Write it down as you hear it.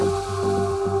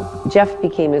Jeff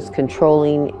became as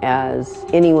controlling as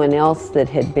anyone else that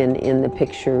had been in the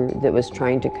picture that was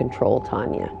trying to control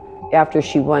Tanya. After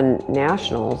she won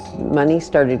nationals, money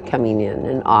started coming in,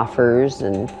 and offers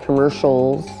and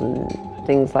commercials and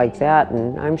things like that,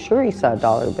 and I'm sure he saw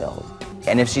dollar bills.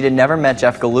 And if she'd have never met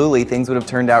Jeff Gillooly, things would have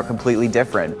turned out completely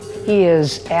different. He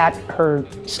is at her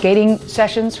skating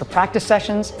sessions, her practice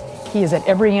sessions. He is at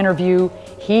every interview.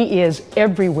 He is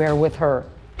everywhere with her.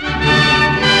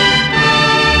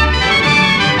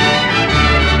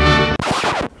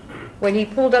 When he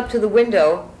pulled up to the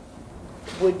window,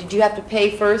 did you have to pay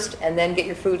first and then get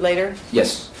your food later?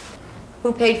 Yes.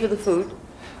 Who paid for the food?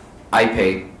 I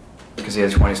paid because he had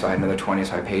 20, so I had another 20,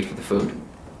 so I paid for the food.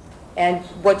 And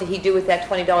what did he do with that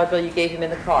 $20 bill you gave him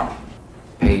in the car?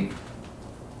 Paid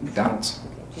McDonald's.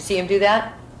 Did you see him do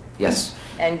that? Yes.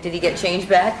 And did he get change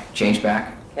back? Change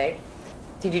back. Okay.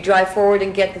 Did you drive forward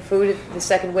and get the food at the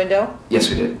second window? Yes,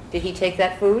 we did. Did he take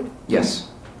that food? Yes.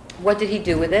 What did he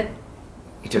do with it?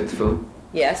 He took the food.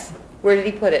 Yes. Where did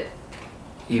he put it?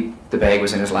 The bag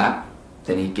was in his lap.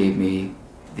 Then he gave me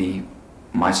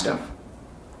my stuff,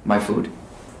 my food.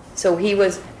 So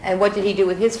and what did he do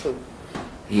with his food?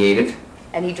 He ate it.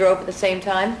 And he drove at the same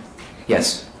time?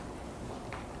 Yes.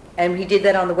 And he did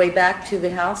that on the way back to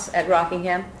the house at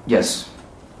Rockingham? Yes.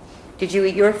 Did you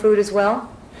eat your food as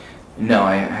well? No,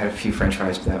 I had a few French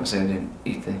fries, but that was it. I didn't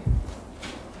eat the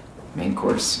main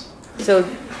course. So,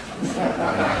 you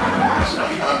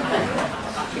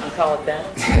can call it that.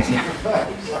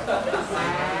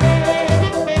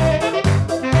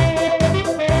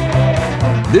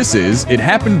 This is It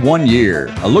Happened One Year,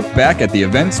 a look back at the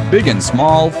events big and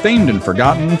small, famed and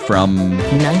forgotten from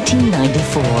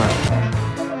 1994.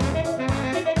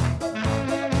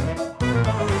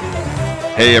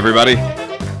 Hey everybody,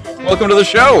 welcome to the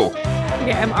show.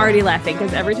 Okay, I'm already laughing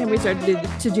because every time we start to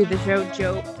do the show,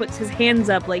 Joe puts his hands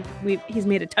up like he's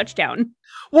made a touchdown.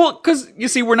 Well, because you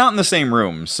see, we're not in the same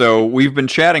room, so we've been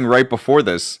chatting right before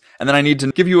this, and then I need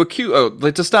to give you a cue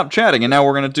to stop chatting, and now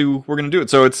we're gonna do it.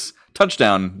 So it's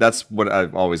touchdown. That's what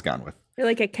I've always gone with. You're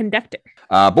like a conductor.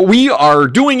 But we are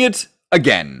doing it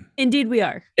again. Indeed, we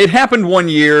are. It happened one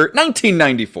year,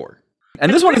 1994,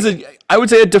 and this one is I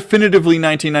would say a definitively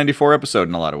 1994 episode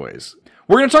in a lot of ways.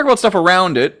 We're gonna talk about stuff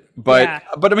around it. But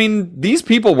I mean, these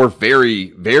people were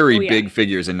very, very big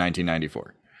figures in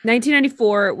 1994.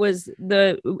 1994 was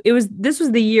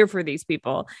the year for these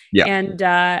people. Yeah. And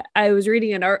I was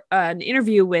reading an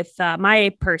interview with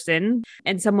my person,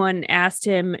 and someone asked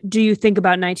him, "Do you think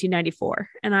about 1994?"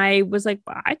 And I was like,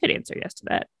 well, I could answer yes to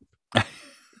that. I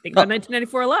think about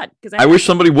 1994 a lot because I wish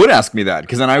somebody would ask me that,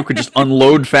 because then I could just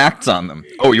unload facts on them.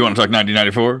 Oh, you want to talk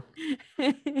 1994?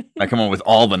 I come on with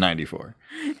all the 94.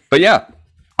 But yeah.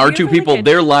 Our two people,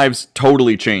 their lives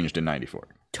totally changed in 94.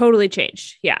 Totally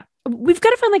changed. Yeah. We've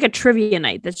got to find like a trivia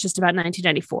night that's just about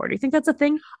 1994. Do you think that's a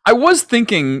thing? I was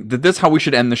thinking that that's how we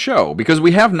should end the show, because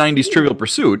we have 90s Trivial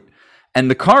Pursuit and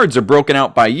the cards are broken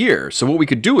out by year. So what we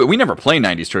could do, we never play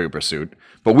 90s Trivial Pursuit,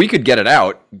 but we could get it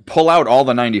out, pull out all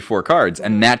the 94 cards,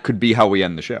 and that could be how we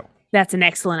end the show. That's an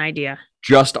excellent idea.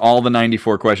 Just all the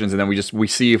 94 questions, and then we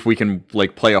see if we can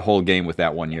like play a whole game with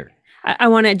that one year. I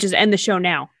want to just end the show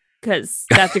now, because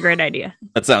that's a great idea.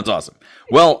 That sounds awesome.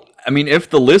 Well, I mean, if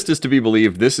the list is to be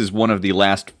believed, this is one of the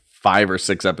last 5 or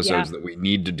 6 episodes that we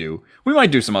need to do. We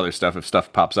might do some other stuff if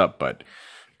stuff pops up, but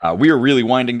we are really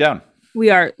winding down. We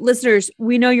are. Listeners,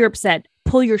 we know you're upset.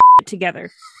 Pull your shit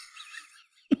together.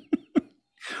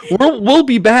 We'll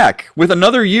be back with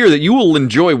another year that you will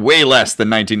enjoy way less than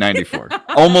 1994.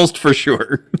 Almost for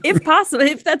sure. If possible,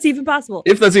 if that's even possible.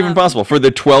 If that's even possible for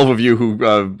the 12 of you who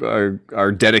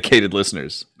are dedicated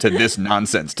listeners to this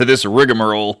nonsense, to this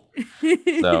rigmarole.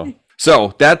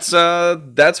 So that's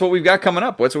what we've got coming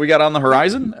up. What's what we got on the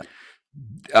horizon?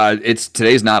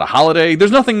 Today's not a holiday.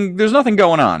 There's nothing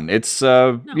going on. It's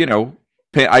you know,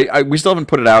 we still haven't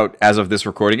put it out as of this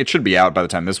recording. It should be out by the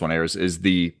time this one airs. Is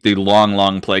the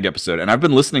long plague episode, and I've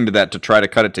been listening to that to try to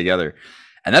cut it together,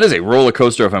 and that is a roller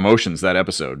coaster of emotions. That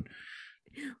episode.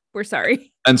 We're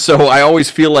sorry. And so I always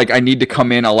feel like I need to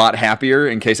come in a lot happier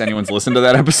in case anyone's listened to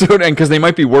that episode, and because they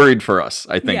might be worried for us.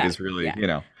 I think is really you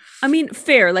know. I mean,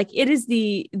 fair. Like, it is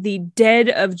the dead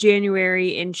of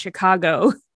January in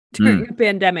Chicago during a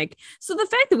pandemic. So the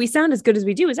fact that we sound as good as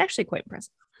we do is actually quite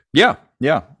impressive. Yeah.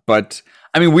 But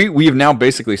I mean, we have now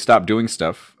basically stopped doing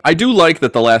stuff. I do like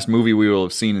that the last movie we will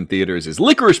have seen in theaters is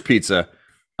Licorice Pizza,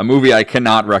 a movie I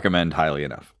cannot recommend highly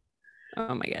enough.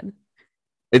 Oh my God.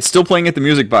 It's still playing at the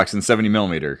Music Box in 70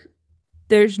 millimeter.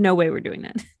 There's no way we're doing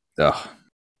that. Ugh.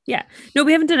 Yeah. No,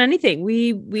 we haven't done anything.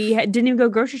 We didn't even go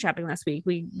grocery shopping last week.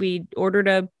 We ordered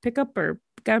a pickup or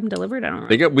got them delivered. I don't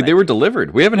know. They were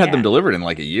delivered. We haven't had them Yeah. delivered in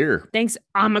like a year. Thanks,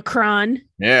 Omicron.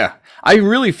 Yeah. I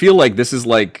really feel like this is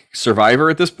like Survivor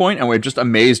at this point, and we're just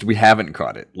amazed we haven't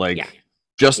caught it. Like,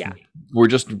 we're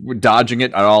just dodging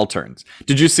it at all turns.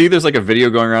 Did you see there's like a video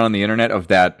going around on the internet of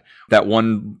that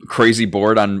one crazy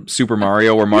board on Super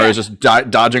Mario where Mario's just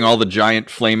dodging all the giant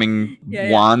flaming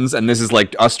wands, and this is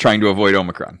like us trying to avoid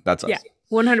Omicron. That's us. Yeah.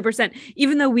 100%.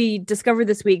 Even though we discovered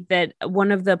this week that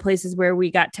one of the places where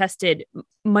we got tested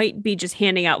might be just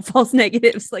handing out false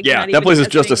negatives. Like, yeah, that place is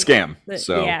just a scam.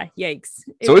 So yeah, yikes.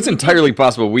 So it's entirely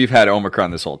possible we've had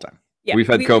Omicron this whole time. Yeah, we've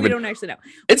had COVID. We don't actually know.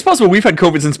 It's possible we've had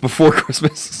COVID since before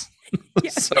Christmas.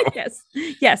 Yes.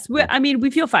 I mean,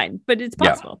 we feel fine, but it's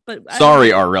possible. But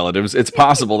sorry, our relatives. It's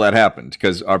possible that happened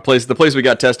because the place we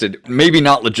got tested, maybe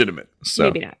not legitimate. So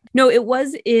maybe not. No, it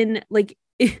was in like.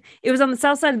 It was on the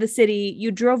south side of the city.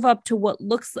 You drove up to what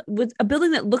was a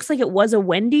building that looks like it was a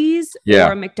Wendy's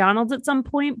or a McDonald's at some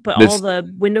point, but all the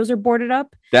windows are boarded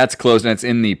up. That's closed, and it's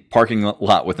in the parking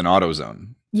lot with an AutoZone.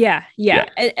 Yeah.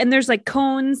 And there's like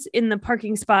cones in the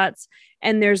parking spots,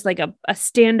 and there's like a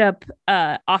stand-up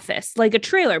office, like a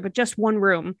trailer, but just one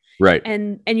room. Right.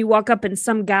 And you walk up, and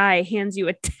some guy hands you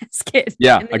a test kit.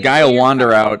 Yeah, a guy will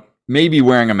wander out, maybe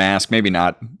wearing a mask, maybe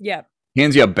not. Yeah.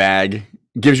 Hands you a bag.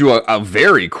 Gives you a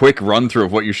very quick run through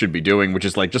of what you should be doing, which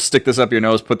is like, just stick this up your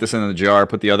nose, put this in the jar,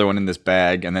 put the other one in this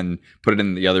bag, and then put it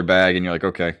in the other bag, and you're like,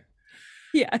 okay.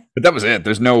 Yeah. But that was it.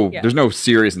 There's no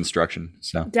serious instruction.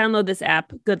 So download this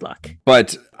app. Good luck.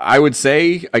 But I would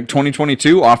say like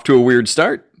 2022 off to a weird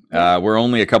start. We're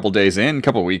only a couple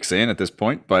weeks in at this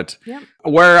point, but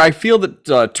where I feel that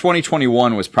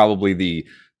 2021 was probably the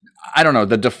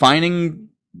defining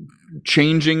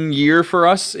changing year for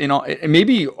us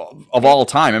maybe of all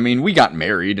time. I mean, we got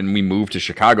married and we moved to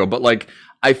Chicago, but like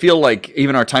I feel like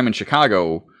even our time in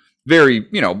Chicago very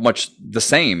much the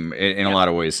same in a lot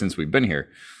of ways since we've been here,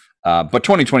 but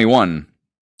 2021,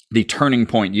 the turning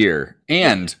point year,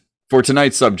 and for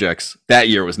tonight's subjects, that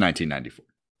year was 1994.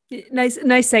 Nice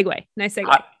segue.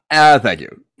 Thank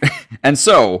you. And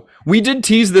so we did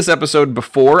tease this episode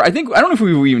before. I don't know if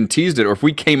we even teased it or if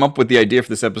we came up with the idea for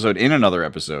this episode in another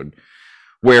episode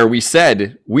where we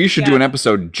said we should do an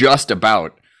episode just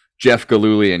about Jeff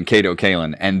Gillooly and Kato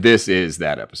Kaelin. And this is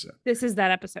that episode.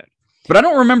 But I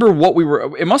don't remember what we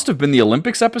were. It must have been the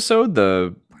Olympics episode,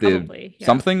 Probably,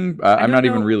 something. I'm not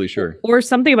even really sure. Or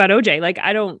something about OJ. Like,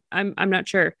 I'm not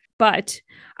sure. But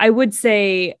I would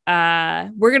say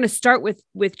we're going to start with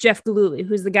Jeff Gillooly,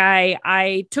 who's the guy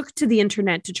I took to the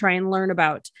internet to try and learn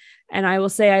about. And I will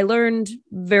say I learned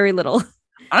very little.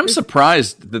 I'm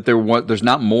surprised that there's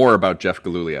not more about Jeff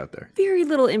Gillooly out there. Very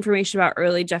little information about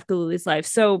early Jeff Gillooly's life.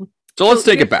 So let's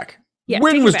take it back. Yeah,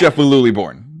 when was Jeff Gillooly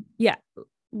born? Yeah.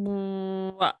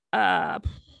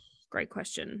 Great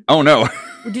question. Oh, no.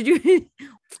 Did you?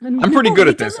 I'm pretty good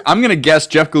at this. I'm going to guess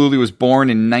Jeff Gillooly was born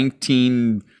in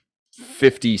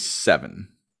 1957.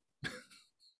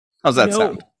 How's that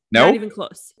sound? No? Not even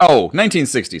close. Oh,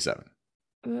 1967.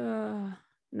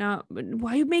 No,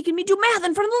 why are you making me do math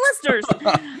in front of the listeners?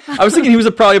 I was thinking he was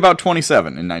probably about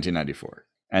 27 in 1994.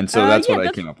 And so that's what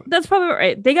I came up with. That's probably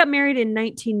right. They got married in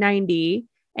 1990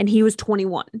 and he was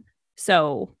 21.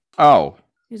 So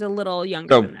he was a little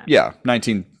younger than that. Yeah,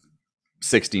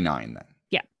 1969 then.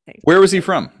 Yeah. Thanks. Where was he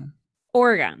from?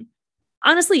 Oregon.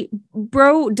 Honestly,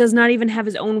 bro does not even have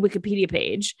his own Wikipedia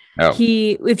page. Oh.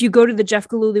 If you go to the Jeff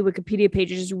Gillooly Wikipedia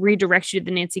page, it just redirects you to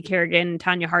the Nancy Kerrigan and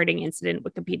Tanya Harding incident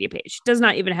Wikipedia page. Does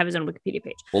not even have his own Wikipedia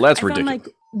page. Well, that's ridiculous. Found,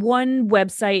 like, one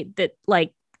website that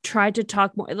like tried to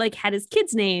talk more, like had his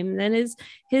kid's name, then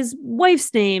his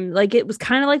wife's name. Like it was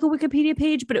kind of like a Wikipedia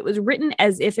page, but it was written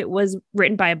as if it was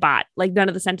written by a bot. Like none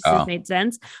of the sentences made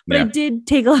sense. But I did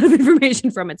take a lot of information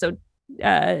from it. So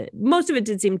most of it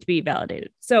did seem to be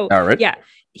validated. So yeah,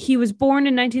 he was born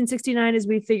in 1969, as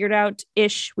we figured out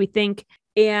we think.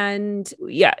 And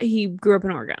yeah, he grew up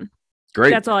in Oregon.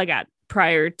 Great. That's all I got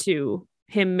prior to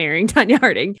him marrying Tanya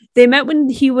Harding. They met when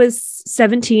he was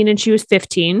 17 and she was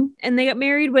 15, and they got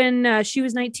married when she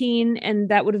was 19, and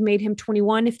that would have made him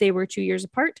 21 if they were 2 years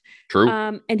apart. True.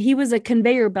 And he was a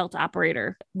conveyor belt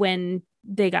operator when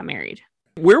they got married.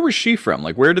 Where was she from?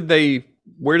 Like, where did they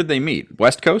meet?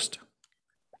 West Coast?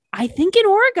 I think in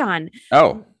Oregon.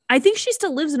 Oh. I think she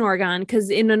still lives in Oregon because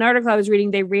in an article I was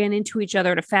reading, they ran into each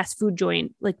other at a fast food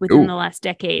joint like within the last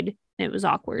decade. And it was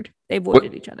awkward. They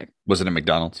avoided each other. Was it a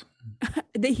McDonald's?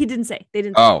 He didn't say. They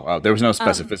didn't. Oh, there was no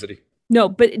specificity. No,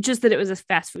 but just that it was a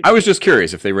fast food. I was just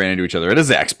curious if they ran into each other at a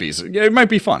Zaxby's. Yeah, it might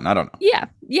be fun. I don't know. Yeah.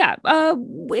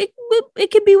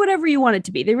 It could be whatever you want it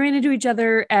to be. They ran into each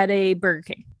other at a Burger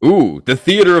King. Ooh, the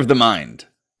theater of the mind.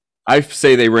 I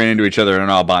say they ran into each other in an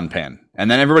au bon pan,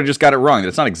 and then everybody just got it wrong.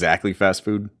 It's not exactly fast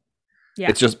food. Yeah.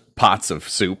 It's just pots of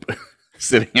soup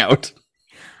sitting out.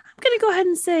 I'm going to go ahead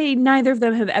and say neither of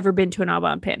them have ever been to an au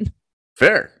bon pan.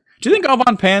 Fair. Do you think au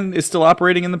bon pan is still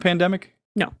operating in the pandemic?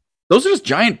 No. Those are just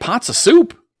giant pots of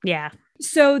soup. Yeah.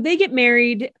 So they get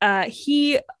married.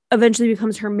 He eventually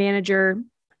becomes her manager.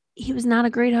 He was not a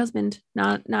great husband.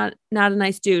 Not a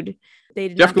nice dude. They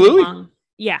did Jeff not get Gillooly? along.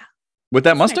 Yeah. With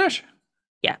that mustache?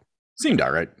 Yeah. Seemed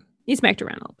all right. He smacked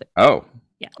around a little bit. Oh.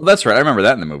 Yeah. Well, that's right. I remember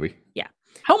that in the movie. Yeah.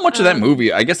 How much of that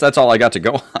movie? I guess that's all I got to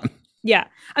go on. Yeah.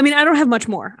 I mean, I don't have much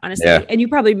more, honestly. Yeah. And you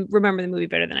probably remember the movie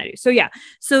better than I do. So yeah.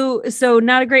 So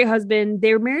not a great husband.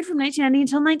 They were married from 1990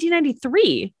 until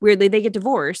 1993. Weirdly, they get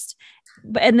divorced.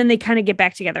 And then they kind of get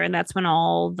back together, and that's when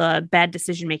all the bad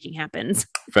decision making happens.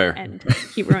 Fair. And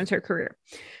he ruins her career.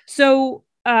 So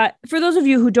for those of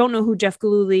you who don't know who Jeff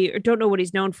Gillooly or don't know what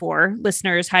he's known for,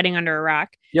 listeners hiding under a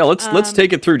rock. Yeah, let's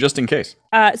take it through just in case.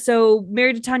 So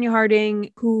married to Tanya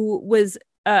Harding, who was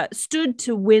stood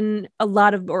to win a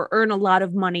lot of or earn a lot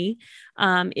of money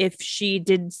if she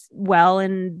did well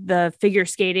in the figure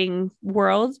skating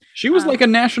world. She was like a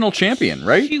national champion,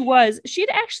 right? She was. She had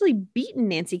actually beaten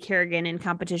Nancy Kerrigan in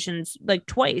competitions like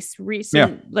twice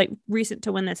recent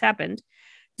to when this happened.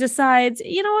 Decides,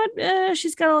 you know what?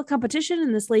 She's got a little competition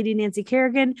in this lady, Nancy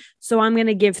Kerrigan. So I'm going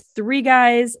to give 3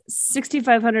 guys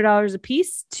 $6,500 a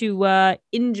piece to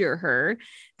injure her.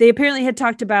 They apparently had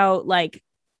talked about like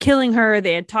killing her.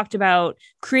 They had talked about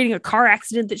creating a car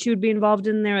accident that she would be involved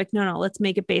in. They're like, no, let's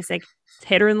make it basic.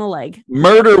 Hit her in the leg.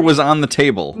 Murder was on the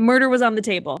table. Murder was on the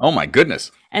table. Oh my goodness.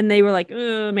 And they were like,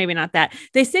 maybe not that.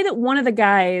 They say that one of the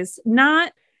guys,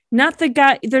 not the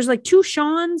guy, there's like 2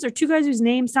 Seans or 2 guys whose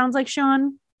name sounds like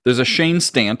Sean. There's a Shane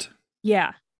Stant.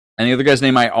 Yeah. And the other guy's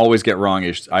name I always get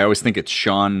wrong. I always think it's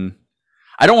Sean.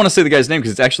 I don't want to say the guy's name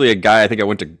because it's actually a guy I think I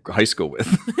went to high school with.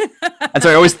 And so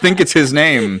I always think it's his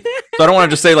name. So I don't want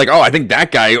to just say like, oh, I think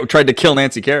that guy tried to kill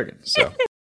Nancy Kerrigan. So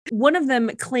one of them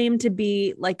claimed to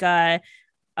be like a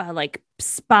like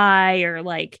spy or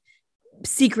like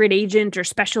secret agent or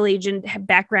special agent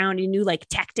background. He knew like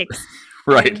tactics.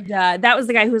 Right. And, that was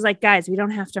the guy who was like, guys, we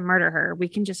don't have to murder her. We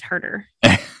can just hurt her.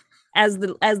 as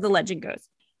the legend goes.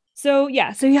 So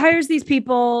yeah, so he hires these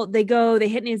people. They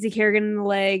hit Nancy Kerrigan in the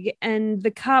leg, and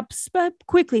the cops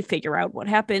quickly figure out what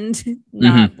happened.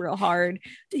 Not real hard.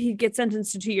 He gets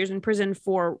sentenced to 2 years in prison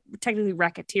for technically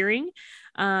racketeering,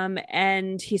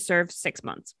 and he serves 6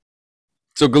 months.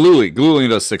 So Gillooly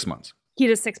does 6 months. He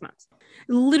does 6 months.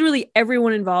 Literally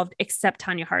everyone involved except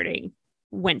Tanya Harding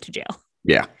went to jail.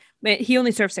 Yeah. But he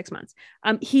only served 6 months.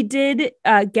 He did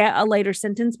get a lighter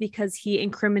sentence because he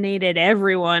incriminated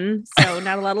everyone. So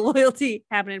not a lot of loyalty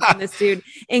happening from this dude,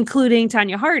 including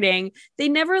Tanya Harding. They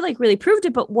never like really proved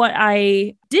it. But what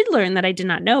I did learn that I did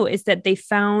not know is that they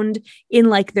found in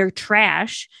like their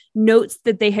trash notes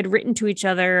that they had written to each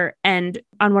other. And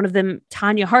on one of them,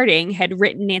 Tanya Harding had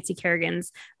written Nancy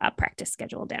Kerrigan's practice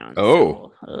schedule down.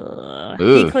 Oh, so,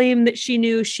 he claimed that she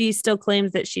knew. She still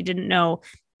claims that she didn't know.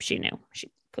 She knew.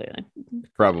 Clearly.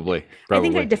 Probably. I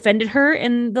think I defended her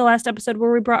in the last episode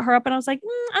where we brought her up, and I was like,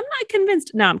 I'm not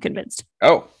convinced. Now I'm convinced.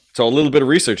 Oh, so a little bit of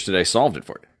research today solved it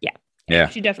for you. Yeah.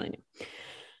 She definitely knew.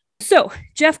 So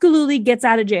Jeff Gillooly gets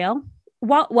out of jail.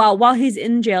 While he's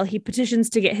in jail, he petitions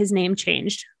to get his name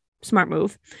changed. Smart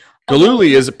move.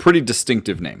 Gillooly is a pretty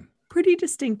distinctive name. Pretty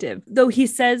distinctive, though he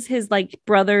says his like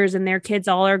brothers and their kids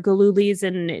all are Gillooly's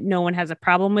and no one has a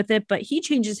problem with it, but he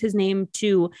changes his name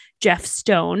to Jeff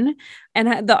Stone.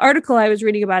 And the article I was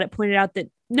reading about it pointed out that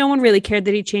no one really cared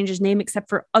that he changed his name except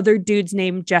for other dudes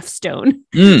named Jeff Stone.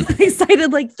 They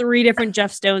cited like 3 different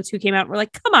Jeff Stones who came out and were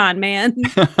like, come on, man.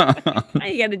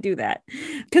 Why you got to do that?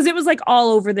 Because it was like all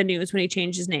over the news when he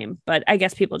changed his name, but I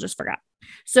guess people just forgot.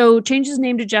 So changes his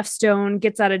name to Jeff Stone,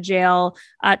 gets out of jail,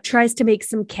 tries to make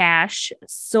some cash,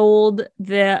 sold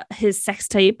his sex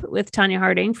tape with Tanya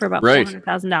Harding for about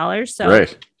 $400,000. So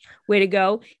way to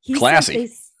go. He classy.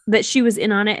 That she was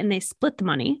in on it and they split the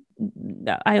money.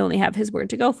 I only have his word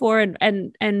to go for.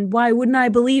 And why wouldn't I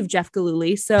believe Jeff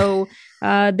Gillooly? So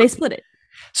they split it.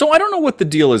 So I don't know what the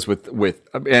deal is with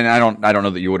and I don't know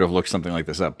that you would have looked something like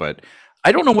this up, but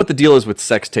I don't know what the deal is with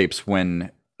sex tapes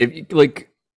when if like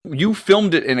you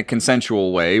filmed it in a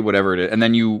consensual way, whatever it is, and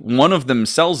then one of them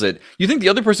sells it, you think the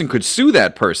other person could sue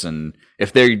that person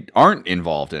if they aren't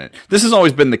involved in it. This has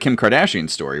always been the Kim Kardashian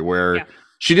story where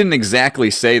she didn't exactly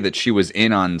say that she was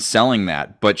in on selling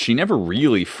that, but she never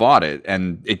really fought it,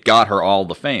 and it got her all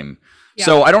the fame. Yeah.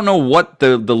 So I don't know what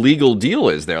the legal deal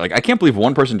is there. Like, I can't believe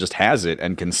one person just has it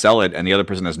and can sell it, and the other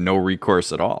person has no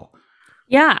recourse at all.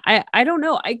 Yeah, I don't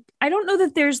know. I don't know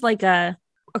that there's like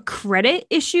a credit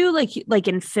issue, like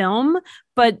in film,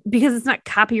 but because it's not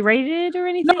copyrighted or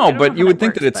anything. No, but you would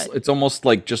think that it's almost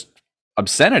like just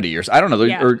obscenity or I don't know,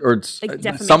 Yeah. or it's Like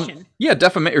some defamation.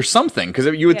 defamation or something, because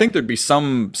you would think there'd be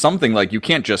something like you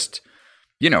can't just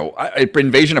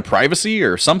invasion of privacy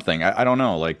or something. I don't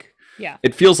know, like Yeah.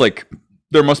 it feels like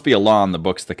there must be a law in the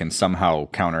books that can somehow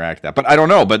counteract that, but I don't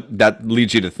know. But that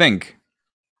leads you to think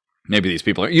maybe these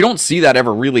people you don't see that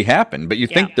ever really happen, but you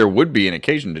think there would be an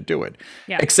occasion to do it,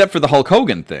 except for the Hulk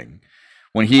Hogan thing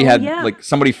when he had like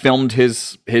somebody filmed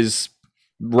his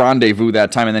rendezvous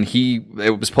that time, and then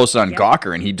it was posted on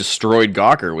Gawker, and he destroyed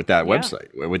Gawker with that website,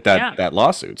 with that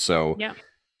lawsuit. So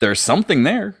there's something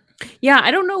there. Yeah, I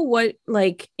don't know what,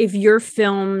 like, if you're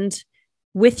filmed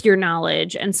with your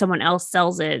knowledge and someone else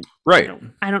sells it. Right.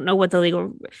 I don't know what the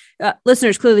legal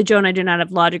listeners, clearly Joe and I do not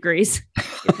have law degrees. You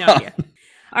have no idea.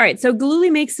 All right. So Gillooly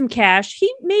makes some cash. He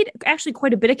made actually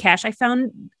quite a bit of cash. I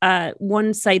found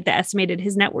one site that estimated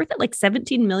his net worth at like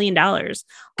 $17 million.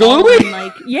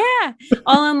 Gillooly?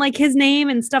 All on like his name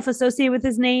and stuff associated with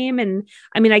his name. And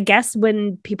I mean, I guess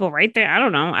when people write there, I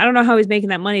don't know how he's making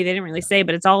that money. They didn't really say,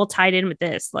 but it's all tied in with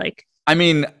this. Like, I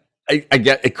mean, I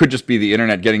get it could just be the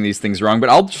internet getting these things wrong, but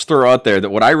I'll just throw out there that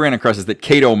what I ran across is that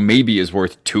Kato maybe is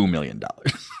worth $2 million.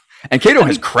 And Kato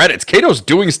has credits. Kato's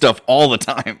doing stuff all the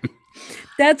time.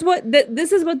 That's what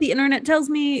this is what the internet tells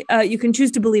me. You can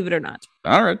choose to believe it or not.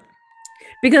 All right.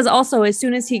 Because also, as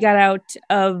soon as he got out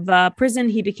of prison,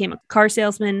 he became a car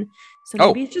salesman. So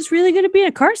maybe it's just really good at being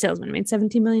a car salesman. He made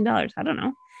 $17 million. I don't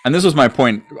know. And this was my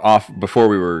point off before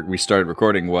we started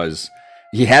recording was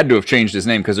he had to have changed his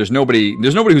name because there's nobody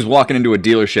who's walking into a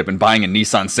dealership and buying a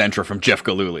Nissan Sentra from Jeff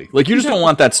Gillooly. Like, you just don't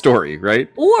want that story, right?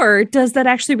 Or does that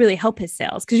actually really help his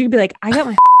sales? Because you could be like, I got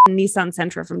my Nissan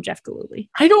Sentra from Jeff Gillooly.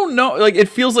 I don't know. Like, it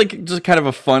feels like just kind of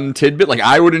a fun tidbit. Like,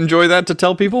 I would enjoy that to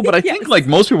tell people, but I think like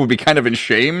most people would be kind of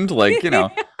ashamed. Like,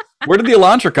 where did the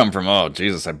Elantra come from? Oh,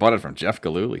 Jesus, I bought it from Jeff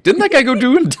Gillooly. Didn't that guy go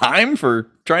doing time for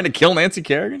trying to kill Nancy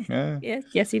Kerrigan? Yeah.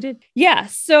 Yes, he did. Yeah.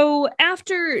 So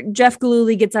after Jeff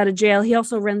Gillooly gets out of jail, he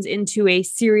also runs into a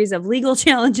series of legal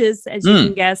challenges, as you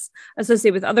can guess,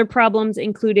 associated with other problems,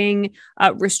 including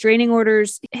restraining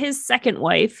orders. His second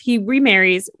wife, he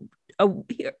remarries.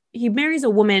 He marries a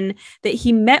woman that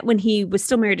he met when he was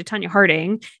still married to Tanya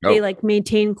Harding. They like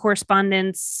maintained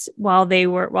correspondence while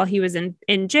he was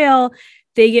in jail.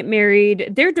 They get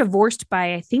married. They're divorced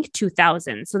by, I think,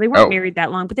 2000. So they weren't married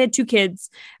that long, but they had 2 kids.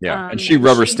 Yeah. And she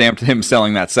rubber stamped him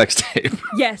selling that sex tape.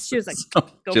 Yes. She was like,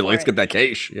 let's get that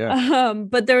cash. Yeah.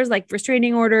 But there was like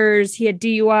restraining orders. He had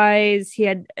DUIs.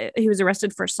 He was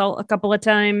arrested for assault a couple of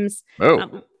times.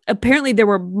 Apparently there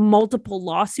were multiple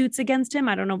lawsuits against him.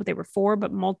 I don't know what they were for,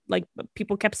 but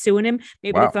people kept suing him.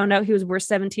 Maybe they found out he was worth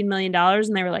 $17 million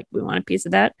and they were like, we want a piece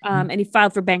of that. And he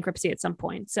filed for bankruptcy at some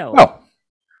point. So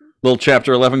little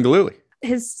Chapter 11 Gillooly.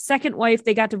 His second wife,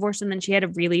 they got divorced, and then she had a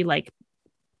really like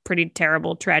pretty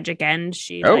terrible, tragic end.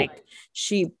 She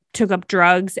took up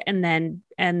drugs and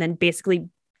then basically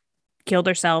killed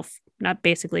herself. Not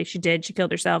basically, she did. She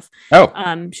killed herself.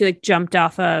 She like jumped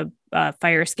off a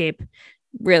fire escape.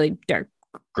 Really dark,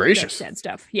 gracious, sad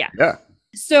stuff. Yeah.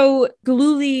 So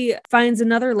Gillooly finds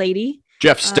another lady.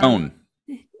 Jeff Stone.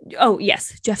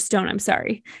 Yes, Jeff Stone. I'm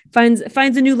sorry. Finds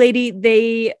a new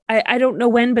lady. I don't know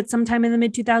when, but sometime in the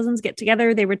mid 2000s get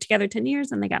together. They were together 10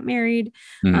 years and they got married.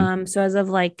 So as of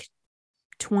like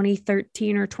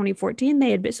 2013 or 2014,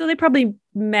 they probably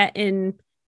met in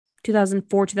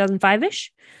 2004, 2005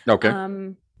 ish. Okay.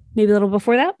 Maybe a little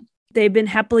before that. They've been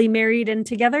happily married and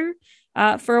together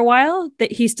for a while.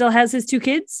 That he still has his 2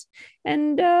 kids,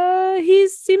 and he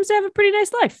seems to have a pretty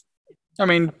nice life. I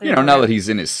mean, now that he's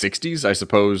in his 60s, I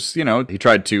suppose, he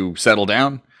tried to settle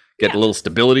down, get a little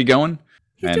stability going.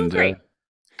 He's doing great.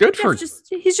 Good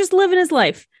he's just living his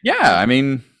life. Yeah, I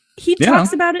mean, he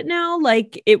talks about it now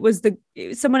like it was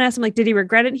someone asked him like, did he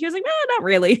regret it? And he was like, no, not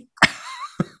really.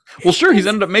 Well, sure, he's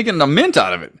ended up making a mint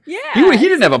out of it. Yeah. He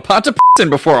didn't have a pot to piss in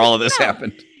before all of this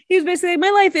happened. He was basically like,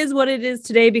 my life is what it is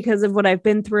today because of what I've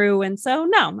been through. And so,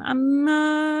 no,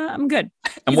 I'm good.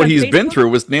 And what he's been through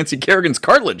was Nancy Kerrigan's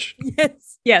cartilage.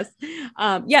 Yes.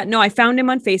 I found him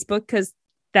on Facebook because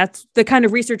that's the kind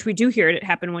of research we do here at It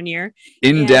Happened One Year.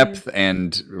 In depth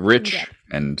and rich.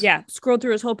 And scrolled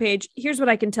through his whole page. Here's what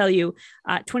I can tell you.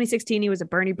 2016, he was a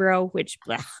Bernie bro, which...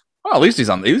 Blech. Well, at least he's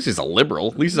a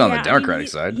liberal. At least he's on the Democratic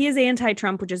side. He is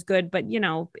anti-Trump, which is good. But, you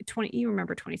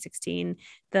remember 2016,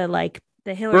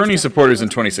 the Hillary Bernie supporters in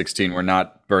 2016 were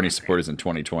not Bernie supporters in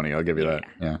 2020. I'll give you that.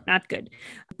 Yeah. Not good.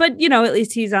 But, at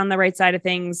least he's on the right side of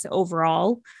things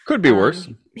overall. Could be worse.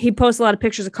 He posts a lot of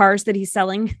pictures of cars that he's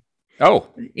selling. Oh,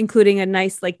 including a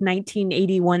nice like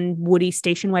 1981 Woody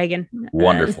station wagon.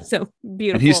 Wonderful. So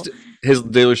beautiful. and his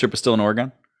dealership is still in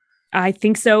Oregon? I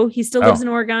think so. He still lives in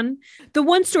Oregon. The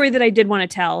one story that I did want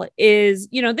to tell is,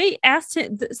 they asked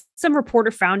him, some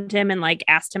reporter found him and like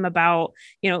asked him about,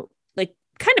 like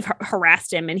kind of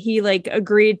harassed him, and he like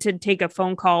agreed to take a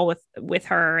phone call with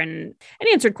her and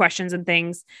answered questions and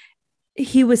things.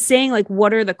 He was saying like,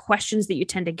 what are the questions that you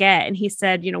tend to get? And he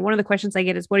said, one of the questions I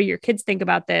get is, what do your kids think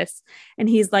about this? And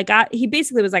he's like, he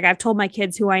basically was like, I've told my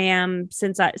kids who I am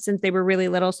since they were really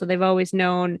little. So they've always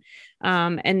known.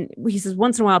 And he says,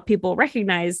 once in a while people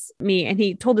recognize me. And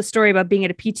he told a story about being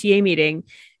at a PTA meeting,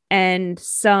 and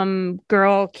some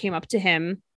girl came up to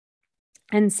him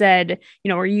and said,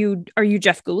 are you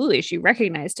Jeff Gillooly? She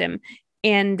recognized him.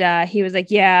 And he was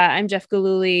like, yeah, I'm Jeff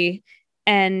Gillooly.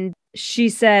 And she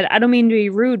said, I don't mean to be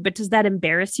rude, but does that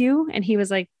embarrass you? And he was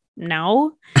like,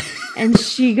 no. And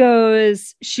she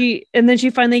goes, and then she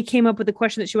finally came up with a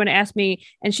question that she wanted to ask me.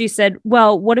 And she said,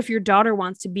 well, what if your daughter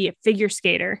wants to be a figure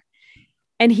skater?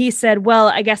 And he said, well,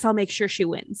 I guess I'll make sure she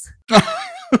wins.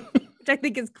 Which I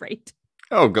think is great.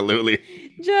 Oh, Gillooly.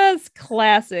 Just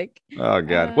classic. Oh,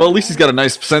 God. Well, at least he's got a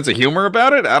nice sense of humor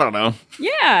about it. I don't know.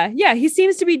 Yeah. He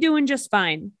seems to be doing just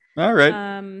fine. All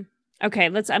right.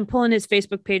 Okay, I'm pulling his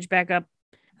Facebook page back up.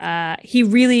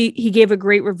 He gave a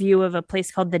great review of a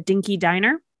place called the Dinky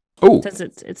Diner. Oh, Says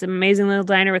it's an amazing little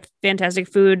diner with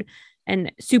fantastic food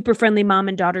and super friendly mom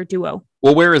and daughter duo.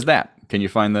 Well, where is that? Can you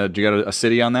find do you got a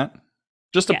city on that?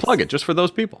 Just to plug it, just for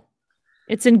those people.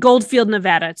 It's in Goldfield,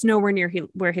 Nevada. It's nowhere near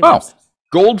where he lives.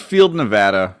 Goldfield,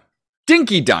 Nevada.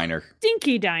 Dinky Diner.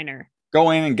 Dinky Diner.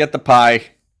 Go in and get the pie.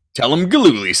 Tell him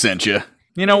Gillooly sent you.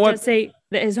 You know what? Say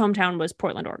that his hometown was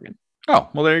Portland, Oregon. Oh,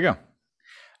 well, there you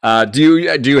go. Do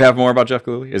you have more about Jeff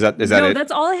Gillooly? Is that no, it?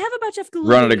 That's all I have about Jeff Gillooly.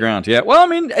 Run it aground. Yeah. Well, I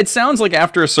mean, it sounds like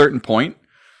after a certain point,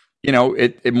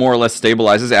 it more or less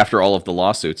stabilizes after all of the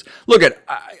lawsuits. Look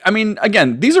I mean,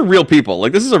 again, these are real people.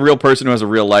 Like, this is a real person who has a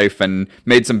real life and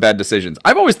made some bad decisions.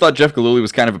 I've always thought Jeff Gillooly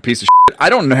was kind of a piece of shit. I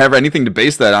don't have anything to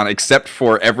base that on except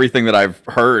for everything that I've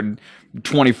heard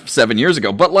 27 years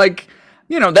ago. But like,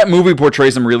 that movie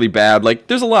portrays him really bad. Like,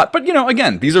 there's a lot. But,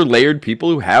 again, these are layered people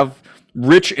who have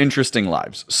rich, interesting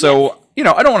lives. So, I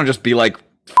don't want to just be like,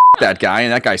 that guy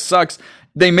and that guy sucks.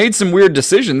 They made some weird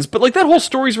decisions, but like that whole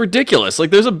story's ridiculous.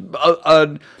 Like, there's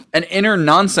an inner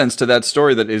nonsense to that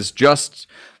story that is just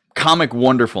comic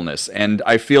wonderfulness. And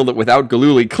I feel that without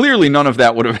Gillooly, clearly none of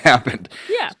that would have happened.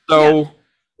 Yeah. So,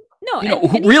 no,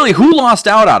 really, who lost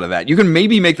out of that? You can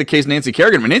maybe make the case Nancy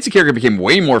Kerrigan. But Nancy Kerrigan became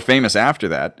way more famous after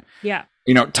that. Yeah.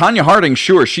 Tanya Harding,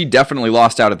 sure, she definitely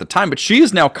lost out at the time, but she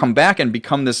has now come back and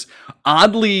become this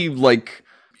oddly, like,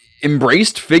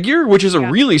 embraced figure, which is a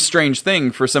really strange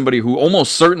thing for somebody who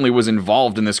almost certainly was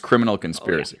involved in this criminal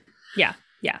conspiracy. Yeah.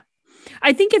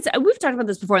 I think we've talked about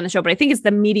this before on the show, but I think it's the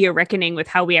media reckoning with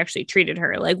how we actually treated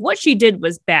her. Like, what she did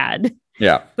was bad.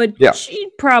 Yeah. But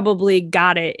she probably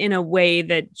got it in a way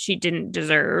that she didn't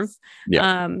deserve.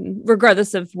 Yeah.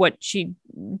 Regardless of what she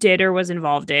did or was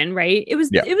involved in, right? It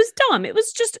was dumb. It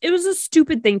was a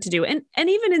stupid thing to do. And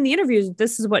even in the interviews,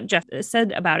 this is what Jeff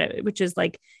said about it, which is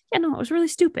like, it was really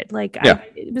stupid. Like,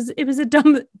 it was a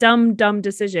dumb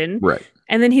decision. Right.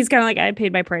 And then he's kind of like, I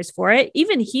paid my price for it.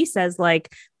 Even he says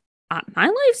like, my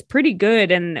life's pretty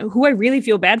good, and who I really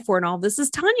feel bad for and all this is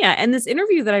Tanya. And this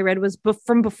interview that I read was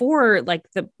from before like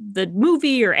the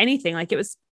movie or anything. Like, it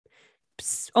was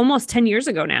almost 10 years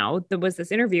ago now there was this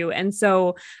interview. And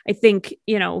so I think,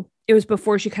 it was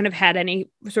before she kind of had any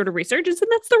sort of resurgence,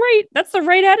 and that's the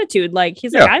right attitude. Like,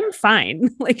 he's like, I'm fine.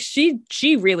 Like,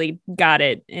 she really got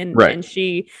it. And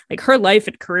she, like, her life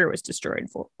and career was destroyed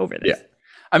over this. Yeah.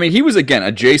 I mean, he was, again,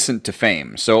 adjacent to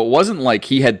fame, so it wasn't like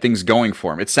he had things going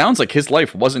for him. It sounds like his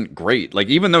life wasn't great. Like,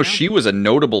 even though she was a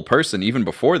notable person even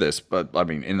before this, but, I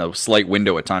mean, in a slight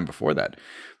window of time before that.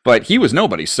 But he was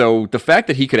nobody, so the fact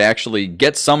that he could actually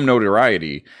get some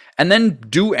notoriety and then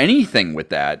do anything with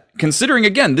that, considering,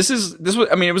 again, this was,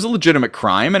 I mean, it was a legitimate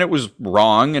crime, and it was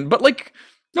wrong, but, like,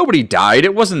 nobody died.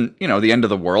 It wasn't, the end of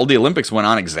the world. The Olympics went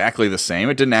on exactly the same.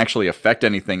 It didn't actually affect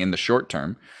anything in the short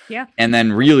term. Yeah. And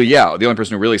then really, the only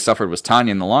person who really suffered was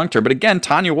Tanya in the long term. But again,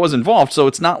 Tanya was involved, so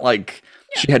it's not like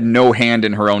she had no hand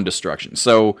in her own destruction.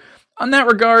 So on that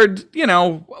regard,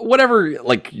 whatever,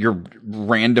 like, your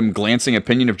random glancing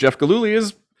opinion of Jeff Gillooly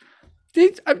is,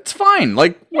 it's fine.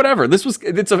 Like, whatever.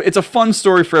 It's a fun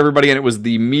story for everybody, and it was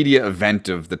the media event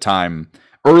of the time,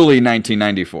 early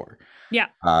 1994. Yeah,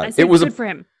 it was good for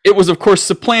him. It was, of course,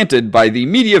 supplanted by the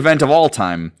media event of all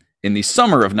time in the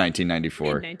summer of 1994.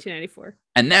 In 1994.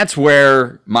 And that's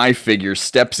where my figure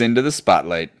steps into the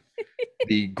spotlight.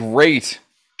 The great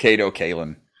Kato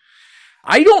Kaelin.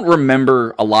 I don't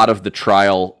remember a lot of the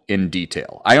trial in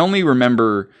detail. I only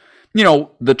remember,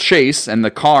 the chase and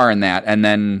the car and that, and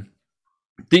then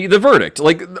the verdict.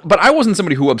 But I wasn't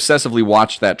somebody who obsessively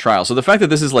watched that trial. So the fact that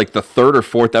this is like the third or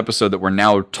fourth episode that we're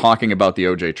now talking about the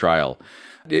OJ trial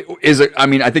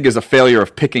I think is a failure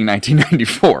of picking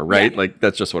 1994, right? Yeah.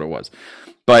 That's just what it was.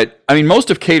 But most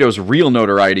of Cato's real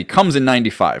notoriety comes in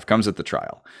 95, comes at the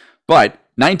trial. But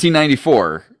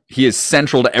 1994, he is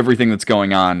central to everything that's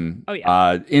going on. Oh,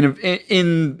 yeah.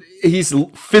 He's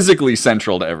physically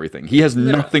central to everything. He has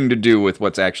nothing to do with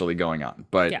what's actually going on.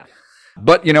 But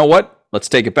you know what? Let's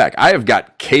take it back. I have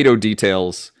got Cato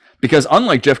details because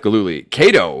unlike Jeff Gillooly,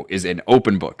 Cato is an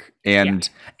open book and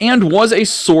was a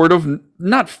sort of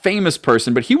not famous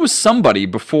person, but he was somebody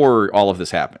before all of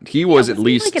this happened. He was at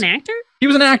least like an actor. He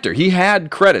was an actor. He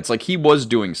had credits. He was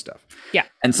doing stuff. Yeah.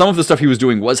 And some of the stuff he was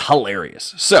doing was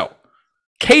hilarious. So,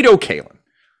 Cato Kalin,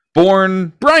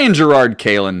 born Brian Gerard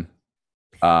Kalin,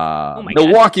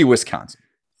 Milwaukee, Wisconsin.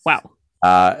 Wow.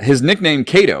 His nickname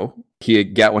Cato, he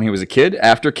got when he was a kid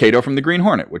after Kato from the Green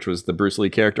Hornet, which was the Bruce Lee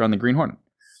character on the Green Hornet.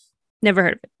 Never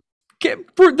heard of it.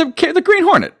 The Green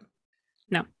Hornet.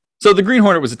 No. So the Green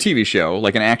Hornet was a TV show,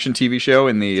 like an action TV show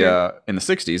in the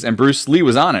 60s, and Bruce Lee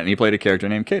was on it, and he played a character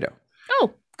named Cato.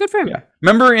 Oh, good for him. Yeah.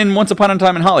 Remember in Once Upon a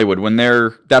Time in Hollywood when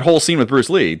that whole scene with Bruce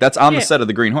Lee, that's on the set of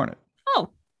the Green Hornet. Oh,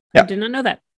 I did not know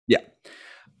that. Yeah.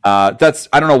 I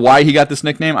don't know why he got this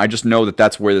nickname. I just know that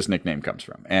that's where this nickname comes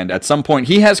from. And at some point,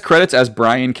 he has credits as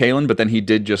Brian Kalin, but then he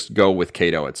did just go with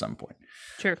Cato at some point.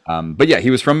 Sure. But yeah, he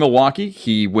was from Milwaukee.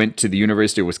 He went to the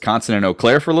University of Wisconsin in Eau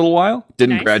Claire for a little while.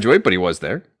 Didn't graduate, but he was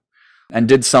there. And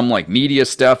did some media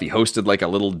stuff. He hosted a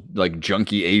little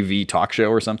junky AV talk show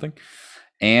or something.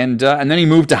 And then he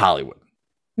moved to Hollywood.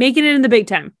 Making it in the big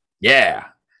time. Yeah.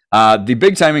 The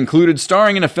big time included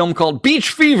starring in a film called Beach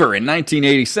Fever in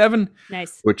 1987.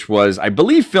 Nice. Which was, I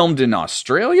believe, filmed in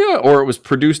Australia, or it was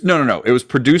produced. No. It was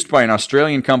produced by an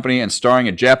Australian company and starring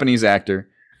a Japanese actor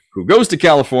who goes to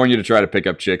California to try to pick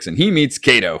up chicks, and he meets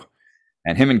Cato.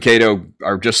 And him and Cato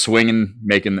are just swinging,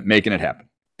 making it happen.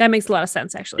 That makes a lot of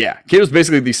sense, actually. Yeah. Cato's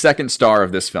basically the second star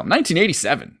of this film.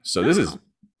 1987. So this is,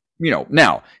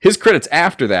 now his credits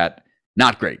after that,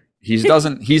 not great.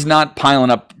 He's not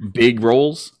piling up big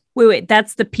roles. Wait,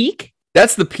 that's the peak?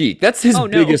 That's the peak. That's his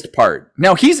biggest part.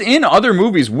 Now, he's in other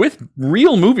movies with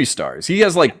real movie stars. He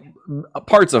has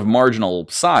parts of marginal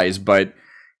size, but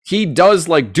he does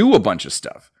do a bunch of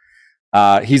stuff.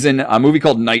 He's in a movie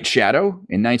called Night Shadow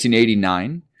in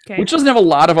 1989, which doesn't have a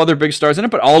lot of other big stars in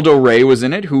it, but Aldo Ray was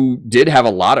in it, who did have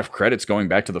a lot of credits going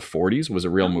back to the 40s, was a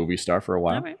real movie star for a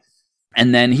while. Right.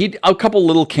 And then a couple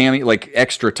little cameo,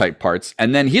 extra type parts.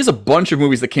 And then he has a bunch of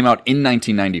movies that came out in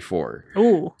 1994.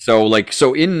 Ooh.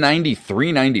 So in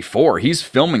 93, 94, he's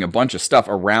filming a bunch of stuff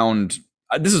around.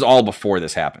 This is all before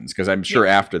this happens, because I'm sure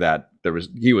after that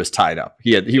he was tied up.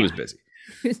 He was busy.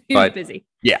 He was busy.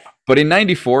 Yeah. But in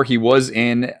 94, he was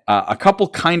in a couple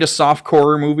kind of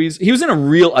softcore movies. He was in a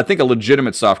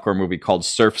legitimate softcore movie called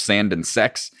Surf, Sand, and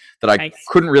Sex that I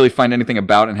couldn't really find anything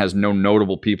about and has no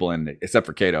notable people in it except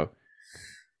for Cato.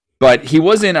 But he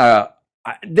was in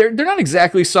they're not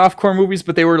exactly softcore movies,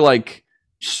 but they were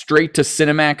straight to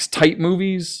Cinemax type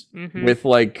movies with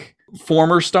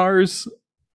former stars.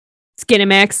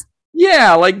 Skinemax.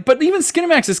 Yeah, but even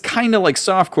Skinemax is kind of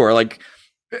softcore.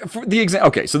 For the example,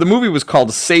 okay, so the movie was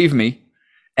called Save Me,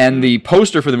 and the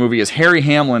poster for the movie is Harry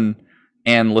Hamlin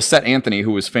and Lisette Anthony,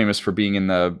 who was famous for being in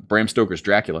the Bram Stoker's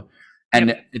Dracula.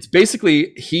 And it's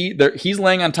basically he's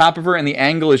laying on top of her, and the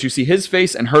angle is you see his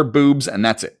face and her boobs, and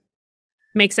that's it.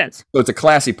 Makes sense. So it's a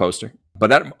classy poster. But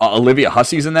that Olivia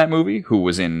Hussey's in that movie, who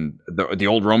was in the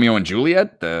old Romeo and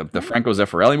Juliet, the Franco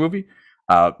Zeffirelli movie.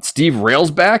 Steve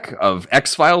Railsback of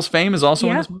X-Files fame is also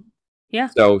in this movie. Yeah.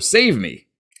 So Save Me.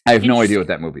 I have no idea what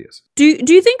that movie is. Do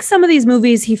you think some of these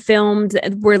movies he filmed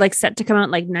were set to come out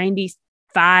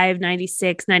 95,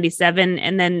 96, 97,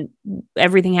 and then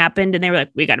everything happened and they were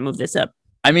we got to move this up?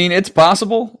 It's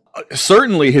possible.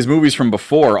 Certainly his movies from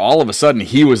before, all of a sudden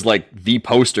he was the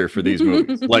poster for these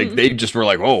movies. They just were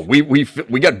oh,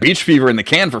 we got Beach Fever in the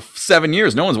can for 7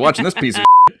 years. No one's watching this piece of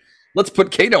shit. Let's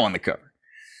put Cato on the cover.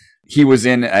 He was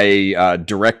in a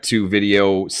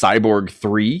direct-to-video Cyborg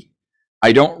 3.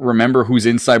 I don't remember who's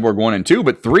in Cyborg 1 and 2,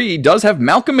 but 3 does have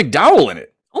Malcolm McDowell in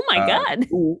it. Oh my God.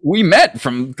 We met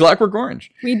from Clockwork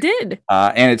Orange. We did.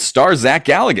 And it stars Zach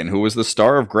Galligan, who was the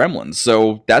star of Gremlins.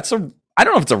 So I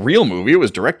don't know if it's a real movie. It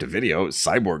was direct to video. It was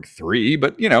Cyborg 3,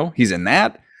 but he's in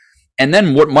that. And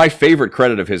then what my favorite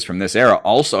credit of his from this era,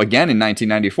 also again in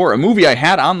 1994, a movie I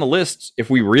had on the list if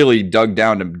we really dug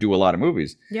down to do a lot of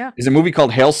movies, is a movie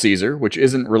called Hail Caesar, which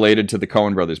isn't related to the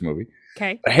Coen Brothers movie.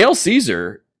 Okay. But Hail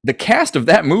Caesar, the cast of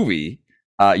that movie,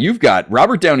 you've got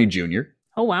Robert Downey Jr.,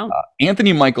 Oh, wow.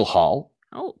 Anthony Michael Hall,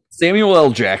 Oh. Samuel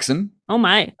L. Jackson, Oh,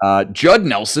 my. Judd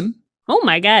Nelson, Oh,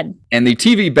 my God. and the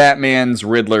TV Batman's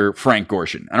Riddler, Frank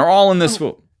Gorshin, and are all in this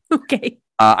film. Okay.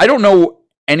 I don't know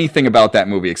anything about that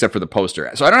movie except for the poster.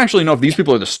 So I don't actually know if these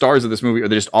people are the stars of this movie or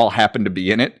they just all happen to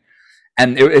be in it.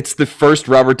 And it's the first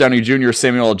Robert Downey Jr.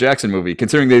 Samuel L. Jackson movie,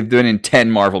 considering they've been in 10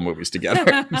 Marvel movies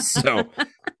together. So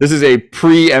this is a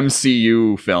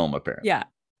pre-MCU film, apparently. Yeah.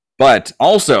 But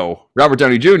also, Robert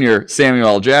Downey Jr., Samuel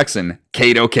L. Jackson,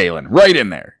 Kato Kaelin, right in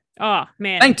there. Oh,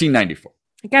 man. 1994.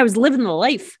 That guy was living the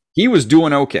life. He was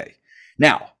doing okay.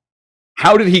 Now,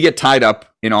 how did he get tied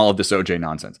up in all of this OJ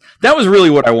nonsense? That was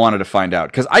really what I wanted to find out,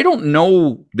 because I don't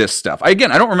know this stuff. I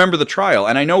don't remember the trial,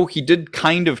 and I know he did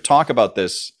kind of talk about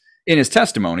this in his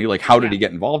testimony, like how did he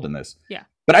get involved in this? Yeah.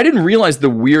 But I didn't realize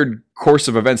the weird course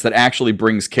of events that actually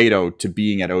brings Kato to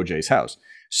being at OJ's house.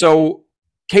 So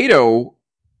Kato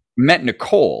met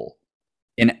Nicole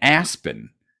in Aspen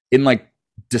in like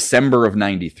December of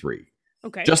 93.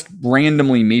 Okay. Just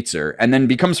randomly meets her and then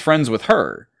becomes friends with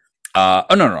her.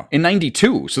 No, in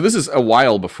 92. So this is a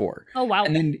while before. Oh, wow.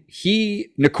 And then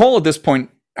Nicole at this point,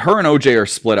 her and OJ are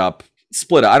split up.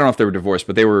 I don't know if they were divorced,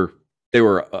 but they were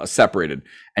separated.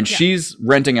 And she's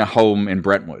renting a home in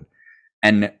Brentwood.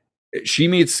 And she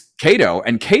meets Kato,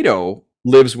 and Kato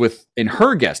lives in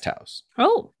her guest house.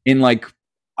 Oh. In like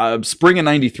spring of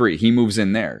 93, he moves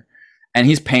in there. And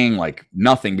he's paying like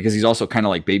nothing because he's also kind of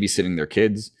like babysitting their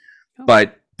kids. Oh.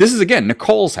 But this is, again,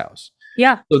 Nicole's house.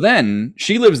 Yeah. So then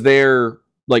she lives there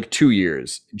like 2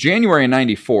 years. January of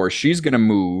 94, she's going to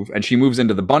move, and she moves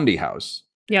into the Bundy house.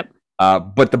 Yep.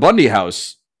 But the Bundy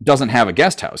house doesn't have a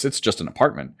guest house. It's just an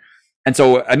apartment. And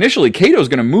so initially, Kato's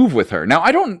going to move with her. Now,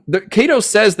 Kato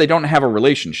says they don't have a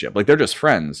relationship. Like, they're just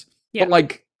friends. Yeah. But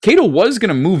like, Kato was going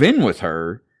to move in with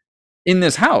her in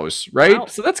this house, right? Wow.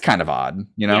 So that's kind of odd,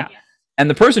 you know? Yeah. And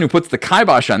the person who puts the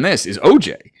kibosh on this is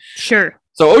OJ. Sure.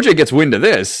 So OJ gets wind of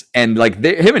this, and like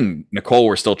him and Nicole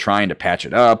were still trying to patch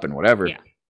it up and whatever. Yeah.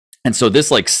 And so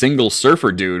this like single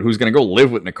surfer dude who's going to go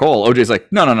live with Nicole, OJ's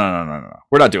like, no.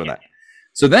 We're not doing that.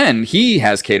 So then he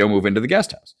has Kato move into the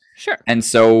guest house. Sure. And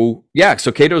so,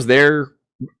 so Kato's there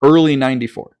early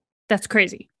 94. That's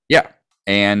crazy. Yeah.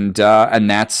 And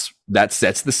that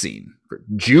sets the scene for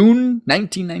June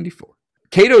 1994.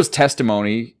 Kato's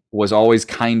testimony was always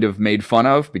kind of made fun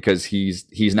of because he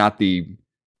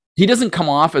doesn't come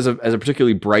off as a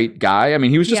particularly bright guy. I mean,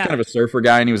 he was just kind of a surfer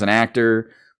guy, and he was an actor,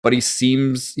 but he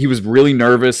was really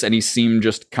nervous, and he seemed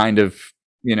just kind of,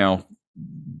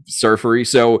 surfery.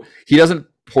 So he doesn't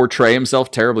portray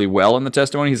himself terribly well in the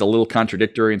testimony. He's a little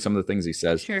contradictory in some of the things he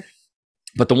says. Sure.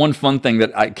 But the one fun thing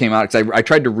that came out, because I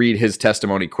tried to read his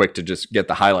testimony quick to just get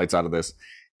the highlights out of this.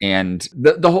 And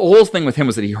the whole thing with him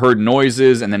was that he heard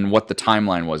noises and then what the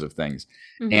timeline was of things.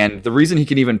 Mm-hmm. And the reason he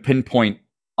can even pinpoint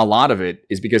a lot of it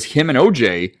is because him and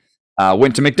OJ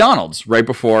went to McDonald's right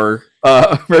before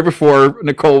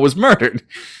Nicole was murdered.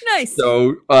 Nice.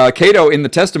 So Kato in the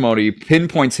testimony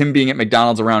pinpoints him being at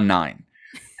McDonald's around 9.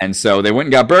 And so they went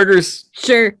and got burgers.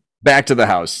 Sure. Back to the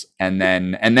house. And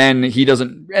then he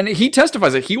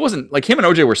testifies that he wasn't, like, him and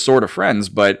OJ were sort of friends,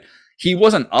 but he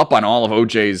wasn't up on all of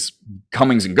OJ's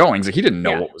comings and goings. Like, he didn't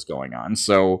know what was going on.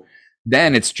 So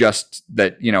then it's just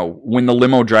that, when the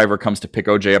limo driver comes to pick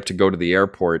OJ up to go to the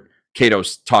airport, Kato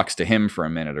talks to him for a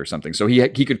minute or something. So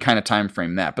he could kind of time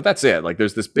frame that. But that's it. Like,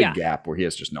 there's this big gap where he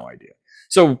has just no idea.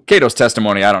 So Kato's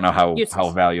testimony, I don't know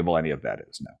how valuable any of that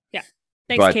is. No. Yeah.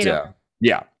 Thanks, Kato.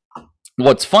 Yeah.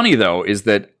 What's funny, though, is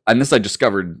that, and this I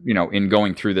discovered, in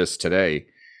going through this today,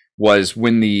 was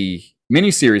when the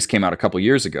miniseries came out a couple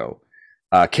years ago,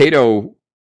 Kato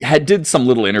did some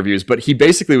little interviews, but he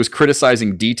basically was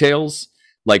criticizing details,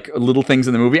 like little things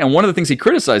in the movie. And one of the things he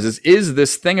criticizes is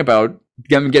this thing about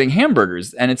them getting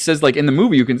hamburgers. And it says, like, in the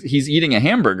movie, he's eating a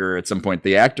hamburger at some point,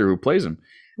 the actor who plays him.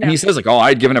 And he says, like, oh,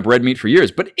 I'd given up red meat for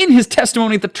years. But in his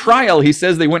testimony at the trial, he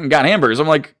says they went and got hamburgers. I'm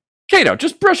like, Kato,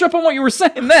 just brush up on what you were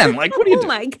saying then. Like, what are you doing? Oh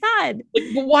my God.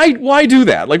 Like, why do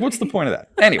that? Like, what's the point of that?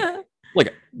 Anyway, look,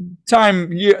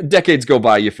 decades go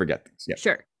by, you forget things. Yeah.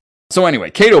 Sure. So anyway,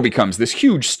 Kato becomes this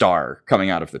huge star coming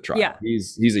out of the trial. Yeah.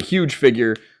 He's a huge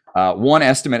figure. One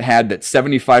estimate had that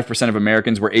 75% of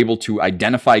Americans were able to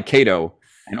identify Kato,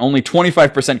 and only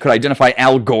 25% could identify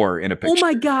Al Gore in a picture. Oh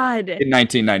my God. In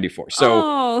 1994.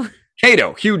 So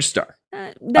Kato, huge star.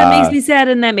 That makes me sad,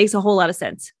 and that makes a whole lot of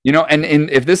sense. You know, and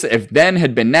if then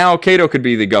had been now, Cato could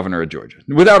be the governor of Georgia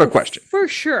without a question. For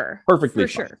sure. Perfectly For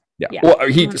fine. sure. Yeah. Yeah. Well,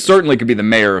 he 100%. certainly could be the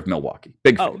mayor of Milwaukee.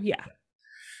 Big fan. Oh, yeah.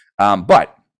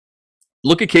 But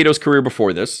look at Cato's career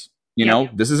before this. You know,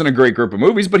 this isn't a great group of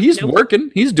movies, but he's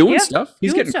working. He's doing stuff.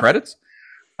 He's getting credits.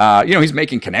 You know, he's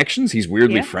making connections. He's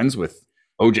weirdly friends with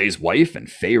OJ's wife and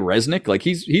Faye Resnick. Like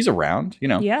he's around, you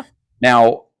know. Yeah.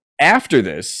 Now, after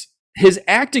this, his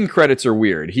acting credits are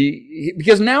weird. He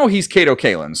because now he's Cato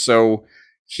Kalin. So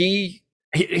he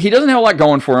doesn't have a lot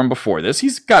going for him before this.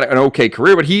 He's got an okay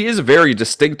career, but he is very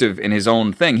distinctive in his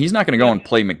own thing. He's not going to go and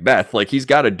play Macbeth. Like he's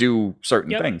got to do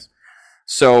certain things.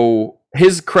 So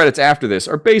his credits after this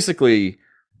are basically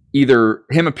either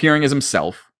him appearing as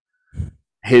himself,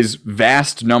 his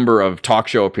vast number of talk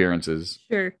show appearances,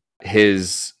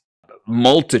 his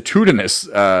multitudinous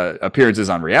appearances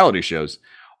on reality shows,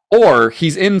 or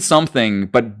he's in something,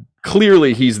 but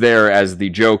clearly he's there as the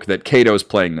joke that Cato's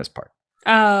playing this part.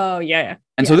 Oh, yeah.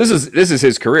 And so this is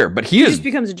his career, but he just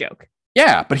becomes a joke.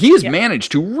 Yeah, but he has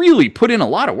managed to really put in a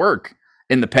lot of work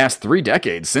in the past 3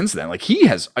 decades since then. Like he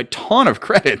has a ton of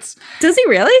credits. Does he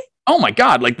really? Oh my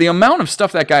God. Like the amount of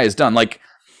stuff that guy has done, like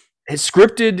his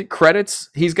scripted credits,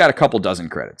 he's got a couple dozen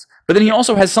credits, but then he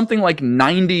also has something like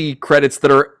 90 credits that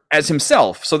are as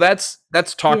himself. So that's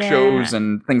talk shows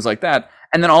and things like that.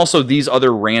 And then also these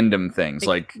other random things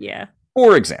like,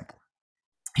 for example,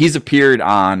 he's appeared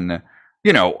on,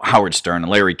 you know, Howard Stern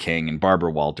and Larry King and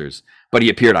Barbara Walters, but he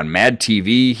appeared on Mad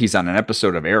TV. He's on an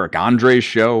episode of Eric Andre's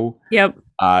show. Yep.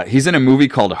 He's in a movie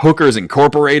called Hookers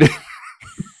Incorporated,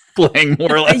 playing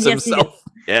more or less himself.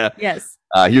 Yeah. Yes.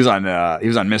 He was on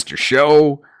Mr.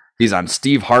 Show. He's on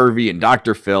Steve Harvey and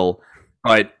Dr. Phil.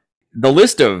 But the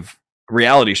list of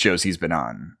reality shows he's been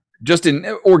on,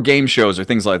 or game shows or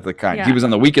things like the kind. Yeah. He was on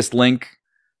The Weakest Link,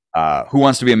 Who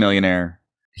Wants to Be a Millionaire.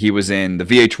 He was in the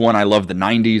VH1 I Love the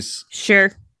 90s.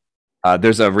 Sure.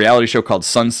 There's a reality show called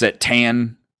Sunset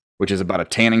Tan, which is about a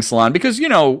tanning salon. Because, you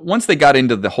know, once they got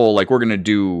into the whole, like, we're going to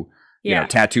do, you know,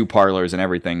 tattoo parlors and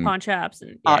everything. Pawn shops.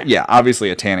 And, obviously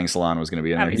a tanning salon was going to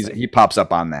be in there. He pops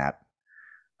up on that.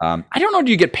 I don't know,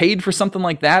 do you get paid for something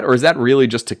like that? Or is that really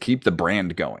just to keep the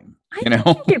brand going? You know?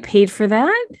 You get paid for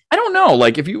that? I don't know.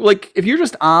 Like, if you're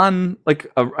just on, like,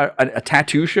 a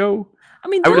tattoo show. I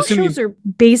mean, those shows are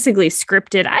basically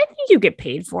scripted. I think you get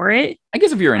paid for it. I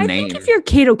guess if you're a name. I think if you're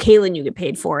Cato Kalin, you get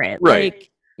paid for it. Right.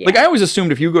 Like I always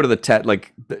assumed if you go to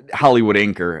the Hollywood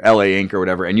Inc. or LA Inc. or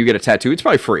whatever, and you get a tattoo, it's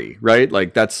probably free, right?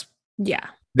 Like that's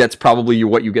probably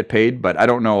what you get paid. But I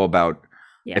don't know about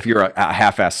if you're a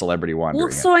half-ass celebrity wandering.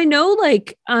 Well, so I know,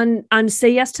 like on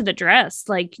Say Yes to the Dress,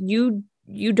 like you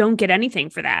don't get anything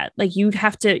for that. Like you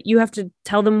have to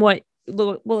tell them what.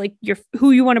 Well, like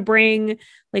who you want to bring,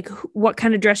 like what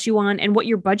kind of dress you want, and what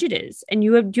your budget is, and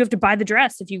you have to buy the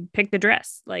dress if you pick the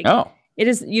dress. Like, it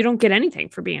is, you don't get anything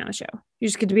for being on the show. You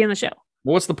just get to be on the show.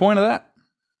 Well, what's the point of that?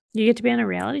 You get to be on a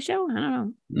reality show. I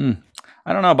don't know.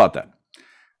 I don't know about that.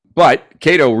 But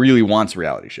Cato really wants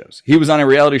reality shows. He was on a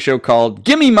reality show called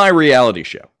Gimme My Reality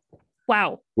Show.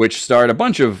 Wow. Which starred a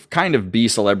bunch of kind of B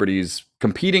celebrities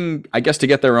competing, I guess, to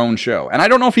get their own show. And I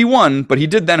don't know if he won, but he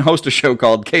did then host a show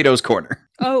called Cato's Corner.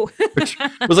 Oh. Which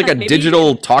was like a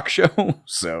digital talk show.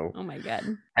 So. Oh my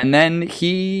God. And then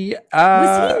he...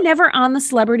 was he never on The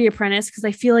Celebrity Apprentice? Because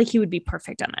I feel like he would be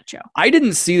perfect on that show. I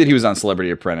didn't see that he was on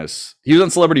Celebrity Apprentice. He was on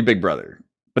Celebrity Big Brother.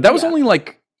 But that was only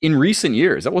like in recent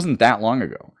years. That wasn't that long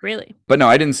ago. Really? But no,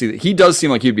 I didn't see that. He does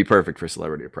seem like he'd be perfect for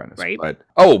Celebrity Apprentice. Right.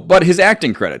 But his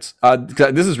acting credits.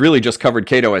 This is really just covered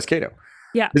Cato as Cato.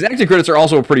 Yeah. His acting credits are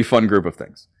also a pretty fun group of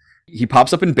things. He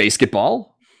pops up in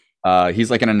Basketball. He's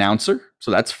like an announcer,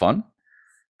 so that's fun.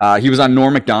 He was on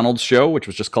Norm Macdonald's show, which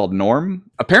was just called Norm.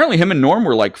 Apparently him and Norm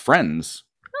were like friends.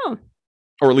 Oh.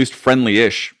 Or at least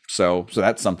friendly-ish. So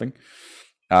that's something.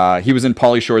 He was in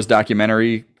Pauly Shore's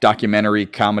documentary,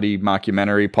 comedy,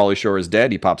 mockumentary, Pauly Shore is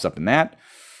Dead. He pops up in that.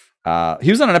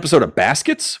 He was on an episode of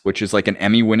Baskets, which is like an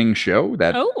Emmy-winning show.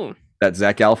 That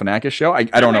Zach Galifianakis show. I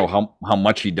don't know how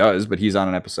much he does, but he's on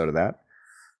an episode of that.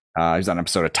 He was on an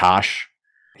episode of Tosh.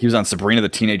 He was on Sabrina the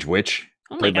Teenage Witch.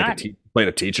 Oh my God. Played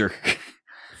a teacher.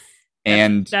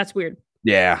 And that's weird.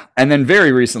 Yeah. And then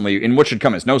very recently, in what should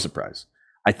come as no surprise,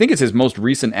 I think it's his most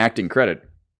recent acting credit.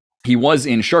 He was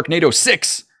in Sharknado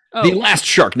 6, the last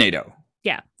Sharknado.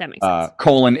 Yeah, that makes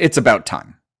sense. It's About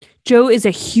Time. Joe is a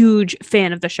huge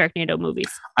fan of the Sharknado movies.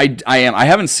 I am. I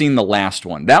haven't seen the last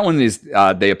one. That one is,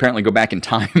 they apparently go back in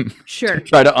time to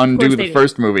try to undo the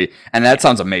first movie. And that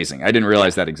sounds amazing. I didn't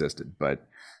realize that existed, but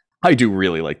I do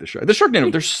really like the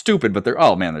Sharknado. They're stupid, but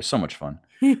they're so much fun.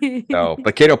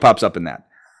 But Cato pops up in that.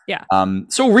 Yeah.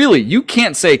 So really, you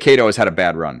can't say Cato has had a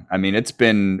bad run. I mean, it's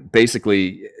been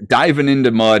basically diving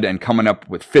into mud and coming up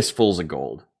with fistfuls of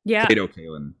gold. Yeah. Cato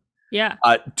Kalin. Yeah.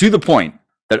 To the point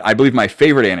that I believe my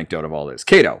favorite anecdote of all this,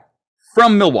 Cato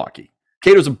from Milwaukee.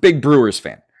 Cato's a big Brewers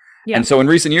fan. Yeah. And so in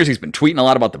recent years, he's been tweeting a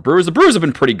lot about the Brewers. The Brewers have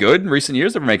been pretty good in recent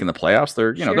years. They're making the playoffs.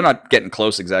 They're, you know, they're not getting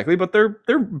close exactly, but they're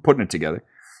putting it together.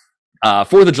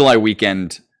 4th of July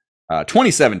weekend,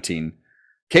 2017,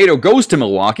 Cato goes to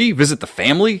Milwaukee, visit the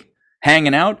family,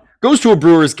 hanging out, goes to a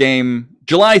Brewers game.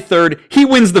 July 3rd, he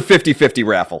wins the 50-50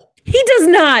 raffle. He does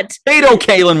not. Cato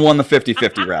Kalin won the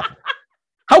 50-50 raffle.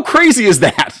 How crazy is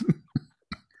that?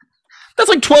 That's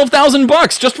like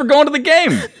 $12,000 just for going to the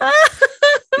game.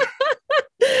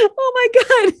 Oh my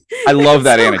God. I love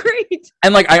that so anecdote. Great.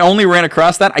 And like, I only ran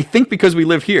across that, I think, because we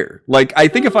live here. Like, I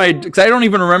think because I don't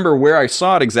even remember where I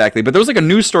saw it exactly, but there was like a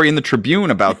news story in the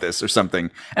Tribune about this or something.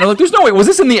 And I'm like, there's no way. Was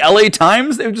this in the LA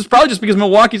Times? It was probably just because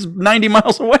Milwaukee's 90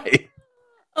 miles away.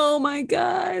 Oh my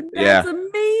God. That's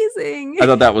amazing. I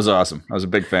thought that was awesome. I was a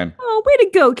big fan. Oh, way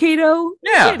to go, Cato.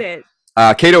 Yeah. Did it.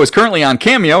 Cato is currently on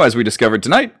Cameo, as we discovered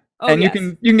tonight. Oh, and yes.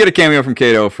 you can get a Cameo from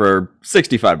Cato for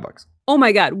 $65. Oh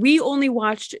my God. We only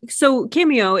watched. So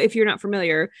Cameo, if you're not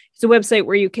familiar, it's a website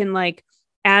where you can like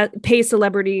pay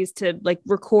celebrities to like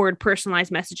record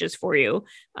personalized messages for you.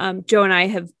 Joe and I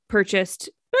have purchased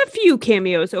a few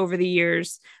Cameos over the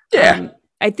years. Yeah.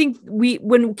 I think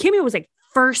when Cameo was like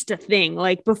first a thing,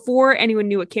 like before anyone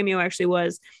knew what Cameo actually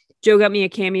was, Joe got me a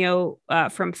Cameo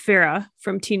from Farrah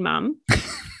from Teen Mom.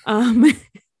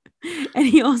 And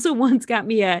he also once got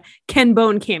me a Ken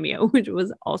Bone Cameo, which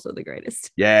was also the greatest.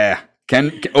 Yeah.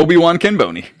 Obi-Wan Ken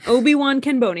Boney. Obi-Wan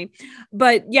Ken Boney.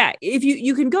 But yeah, if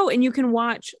you can go and you can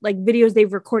watch like videos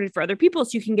they've recorded for other people,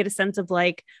 so you can get a sense of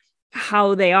like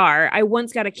how they are. I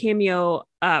once got a Cameo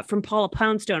from Paula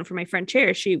Poundstone from my friend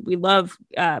Cherish. We love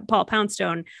Paula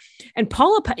Poundstone. And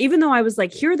Paula, even though I was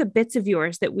like, here are the bits of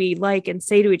yours that we like and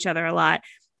say to each other a lot,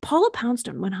 Paula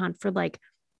Poundstone went on for like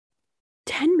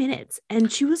 10 minutes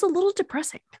and she was a little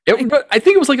depressing. But I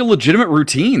think it was like a legitimate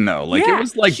routine though. Like yeah, it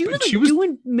was like she was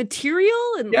doing material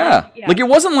and like it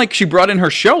wasn't like she brought in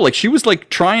her show. Like she was like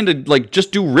trying to like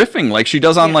just do riffing like she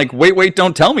does on like Wait,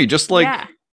 Don't Tell Me, just like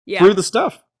through the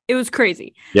stuff. It was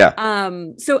crazy. Yeah.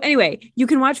 So anyway, you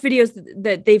can watch videos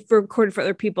that they've recorded for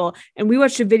other people. And we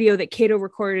watched a video that Cato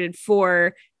recorded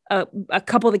for a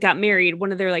couple that got married.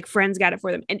 One of their like friends got it for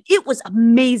them. And it was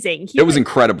amazing. It was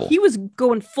incredible. He was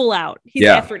going full out. He's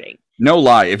efforting. No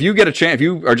lie. If you get a chance, if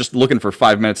you are just looking for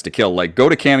 5 minutes to kill, like go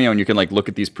to Cameo and you can like look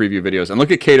at these preview videos and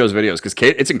look at Cato's videos because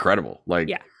it's incredible. Like,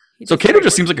 so Cato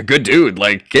just seems like a good dude.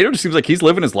 Like Cato just seems like he's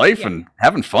living his life and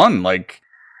having fun. Like,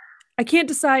 I can't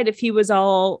decide if he was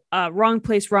all wrong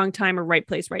place, wrong time, or right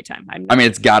place, right time. I mean,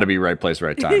 it's got to be right place,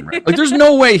 right time. Right? Like, there's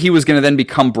no way he was going to then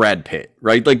become Brad Pitt,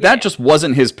 right? Like, that just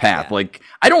wasn't his path. Like,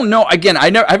 I don't know. Again, I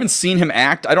haven't seen him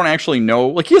act. I don't actually know.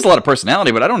 Like, he has a lot of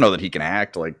personality, but I don't know that he can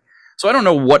act. Like, so I don't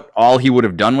know what all he would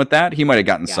have done with that. He might have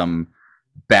gotten some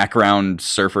background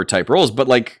surfer type roles, but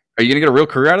like, are you going to get a real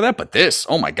career out of that? But this,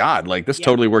 oh my God, like this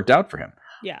totally worked out for him.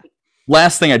 Yeah.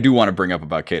 Last thing I do want to bring up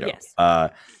about Cato,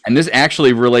 and this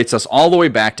actually relates us all the way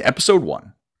back to episode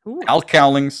 1. Ooh. Al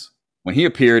Cowlings, when he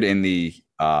appeared in the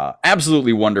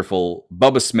absolutely wonderful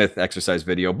Bubba Smith exercise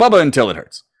video, Bubba Until It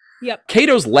Hurts. Yep.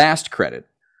 Cato's last credit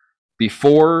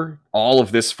before all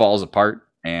of this falls apart,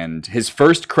 and his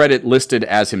first credit listed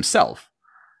as himself,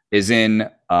 is in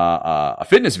a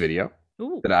fitness video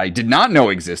that I did not know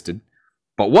existed,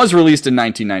 but was released in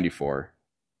 1994.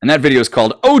 And that video is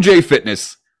called OJ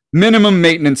Fitness, Minimum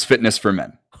Maintenance Fitness for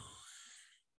Men.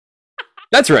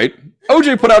 That's right.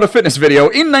 OJ put out a fitness video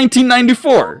in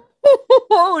 1994.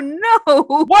 Oh,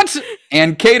 no. What?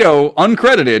 And Cato,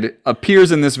 uncredited,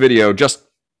 appears in this video just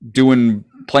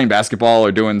playing basketball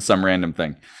or doing some random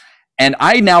thing. And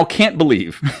I now can't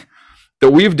believe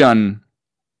that we've done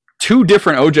 2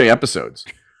 different OJ episodes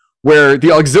where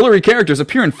the auxiliary characters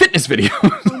appear in fitness videos.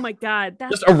 Oh my God.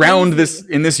 That's just around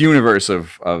crazy. in this universe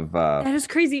of that is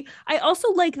crazy. I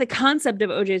also like the concept of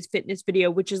OJ's fitness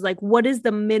video, which is like, what is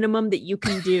the minimum that you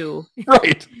can do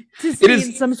right to stay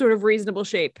in some sort of reasonable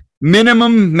shape?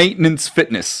 Minimum maintenance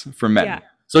fitness for men. Yeah.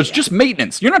 So it's just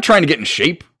maintenance. You're not trying to get in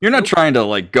shape. You're not trying to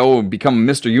like go and become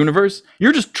Mr. Universe.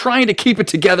 You're just trying to keep it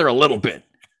together a little bit.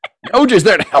 OJ's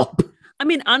there to help. I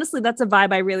mean, honestly, that's a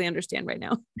vibe I really understand right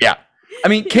now. Yeah. I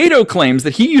mean, Cato claims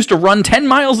that he used to run 10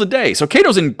 miles a day. So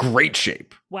Cato's in great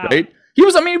shape. Wow. Right? He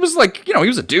was like, he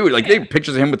was a dude. Like, they have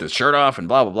pictures of him with his shirt off and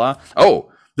blah, blah, blah.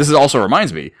 Oh, this also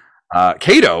reminds me.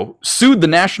 Cato sued the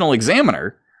National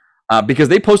Examiner because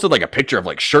they posted like a picture of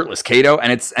like shirtless Cato.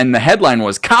 And the headline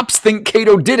was, "Cops think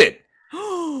Cato did it."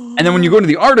 And then when you go to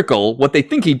the article, what they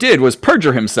think he did was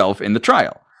perjure himself in the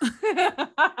trial.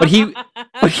 But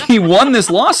he won this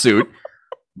lawsuit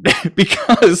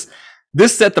because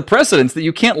this set the precedence that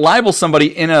you can't libel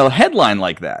somebody in a headline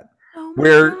like that,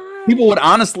 where people would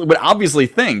obviously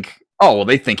think, oh, well,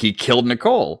 they think he killed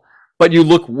Nicole. But you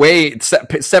look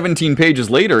 17 pages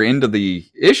later into the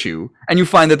issue, and you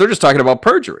find that they're just talking about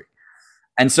perjury.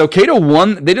 And so Cato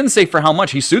won. They didn't say for how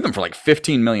much. He sued them for like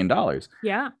 $15 million.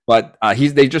 Yeah. But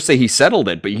they just say he settled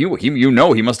it. But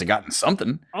he must have gotten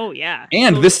something. Oh, yeah.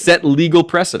 And this set legal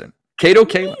precedent. Cato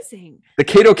Kalin. Amazing. The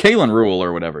Cato Kalin rule,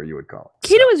 or whatever you would call it.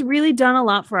 Cato has really done a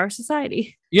lot for our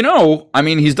society. He's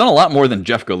done a lot more than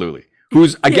Jeff Gillooly,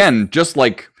 who's, again, just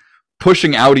like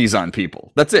pushing outies on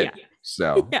people. That's it. Yeah.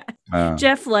 So,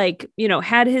 Jeff,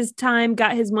 had his time,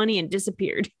 got his money, and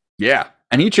disappeared. Yeah.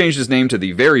 And he changed his name to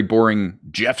the very boring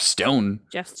Jeff Stone.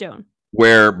 Jeff Stone.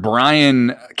 Where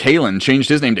Brian Kalin changed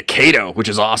his name to Cato, which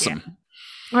is awesome.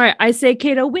 Yeah. All right. I say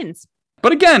Cato wins.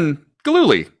 But again,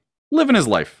 Gillooly, living his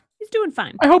life. He's doing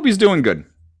fine. I hope he's doing good.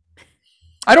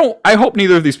 I hope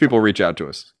neither of these people reach out to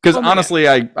us. Because honestly,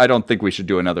 I don't think we should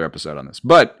do another episode on this.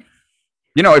 But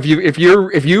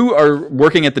if you are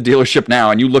working at the dealership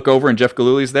now and you look over and Jeff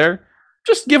Gillooly's there,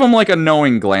 just give him like a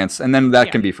knowing glance, and then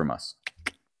that can be from us.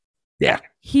 Yeah.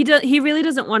 He really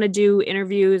doesn't want to do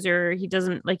interviews, or he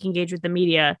doesn't engage with the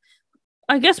media.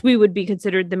 I guess we would be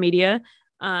considered the media.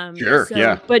 Sure.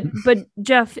 Yeah. But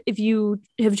Jeff, if you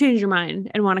have changed your mind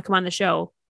and want to come on the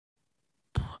show,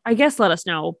 I guess let us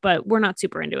know, but we're not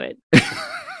super into it.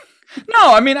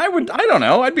 No, I don't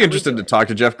know. I'd be interested to talk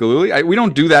to Jeff Gillooly. We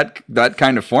don't do that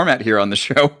kind of format here on the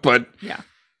show, but yeah.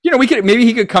 Maybe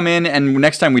he could come in, and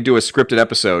next time we do a scripted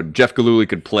episode, Jeff Gillooly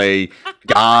could play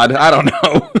God. I don't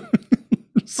know.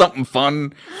 Something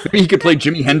fun. Maybe he could play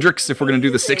Jimi Hendrix if we're going to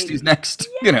do the 60s next.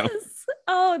 Yes.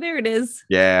 Oh, there it is.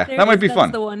 Yeah, there that might be That's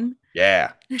fun. The one.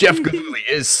 Yeah. Jeff Gillooly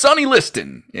is Sonny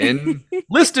Liston in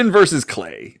Liston versus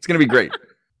Clay. It's going to be great.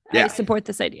 Yeah. I support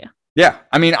this idea. Yeah.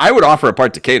 I would offer a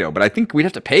part to Cato, but I think we'd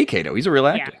have to pay Cato. He's a real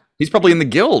actor. Yeah. He's probably in the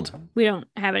guild. We don't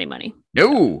have any money.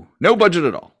 No budget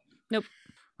at all. Nope.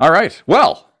 All right.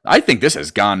 Well, I think this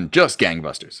has gone just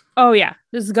gangbusters. Oh, yeah.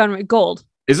 This has gone gold.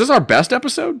 Is this our best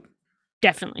episode?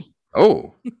 Definitely.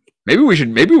 Oh, maybe we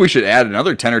should add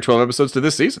another 10 or 12 episodes to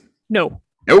this season. No.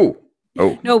 Oh,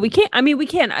 no, we can't. We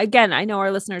can't. Again, I know our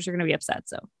listeners are going to be upset.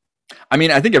 So, I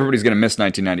think everybody's going to miss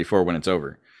 1994 when it's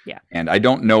over. Yeah. And I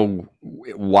don't know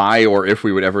why or if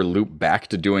we would ever loop back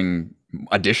to doing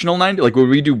additional 90. Would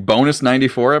we do bonus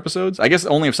 94 episodes? I guess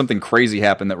only if something crazy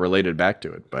happened that related back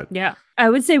to it. But yeah,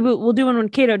 I would say we'll do one when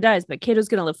Cato dies, but Cato's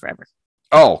going to live forever.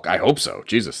 Oh, I hope so.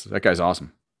 Jesus, that guy's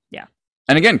awesome. Yeah.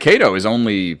 And again, Cato is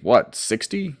only,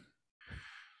 60?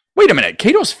 Wait a minute.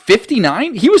 Cato's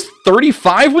 59? He was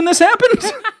 35 when this happened?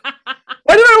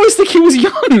 Why did I always think he was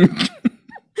young?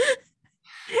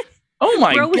 Oh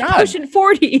my God. Pushing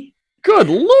 40. Good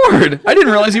Lord. I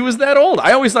didn't realize he was that old.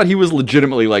 I always thought he was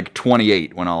legitimately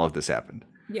 28 when all of this happened.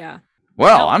 Yeah.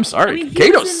 Well, I'm sorry.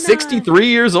 Cato's 63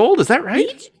 years old. Is that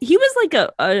right? He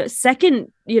was a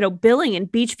second, billing in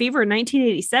Beach Fever in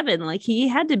 1987. He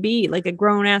had to be a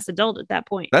grown ass adult at that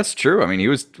point. That's true. He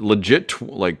was legit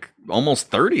almost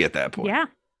 30 at that point. Yeah.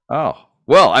 Oh,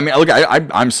 well, look,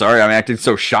 I'm sorry. I'm acting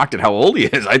so shocked at how old he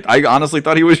is. I honestly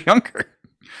thought he was younger.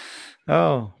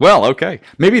 Oh, well, okay.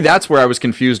 Maybe that's where I was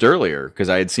confused earlier, because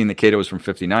I had seen that Cato was from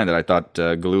 59, that I thought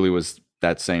Gillooly was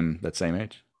that same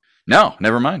age. No,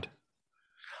 never mind.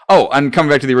 Oh, and coming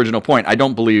back to the original point, I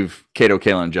don't believe Cato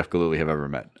Kalin and Jeff Gillooly have ever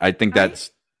met. I think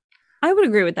that's... I would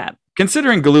agree with that.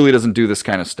 Considering Gillooly doesn't do this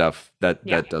kind of stuff, that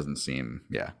doesn't seem...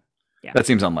 Yeah. That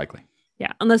seems unlikely.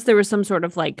 Yeah, unless there was some sort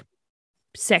of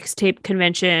sex tape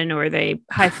convention, or they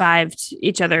high-fived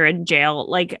each other in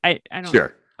jail. I don't...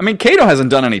 Sure. Cato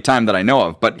hasn't done any time that I know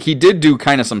of, but he did do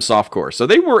kind of some softcore. So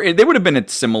they would have been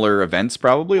at similar events,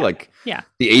 probably, the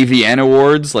AVN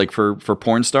Awards, for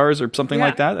porn stars or something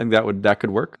like that. I think that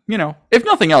could work. If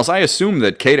nothing else, I assume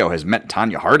that Cato has met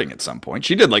Tonya Harding at some point.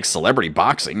 She did celebrity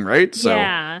boxing, right? So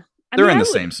yeah, they're in the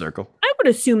same circle. I would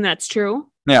assume that's true.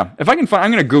 Yeah, if I can find,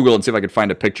 I'm going to Google and see if I could find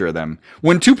a picture of them.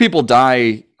 When two people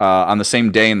die on the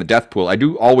same day in the death pool, I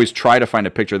do always try to find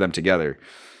a picture of them together.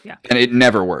 Yeah. And it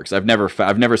never works. I've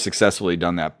never successfully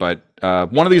done that, but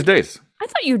one of these days. I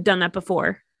thought you'd done that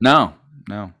before. No.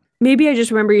 Maybe I just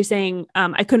remember you saying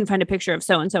I couldn't find a picture of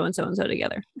so-and-so and so-and-so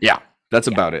together. Yeah, that's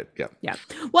about it. Yeah. Yeah.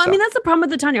 Well, that's the problem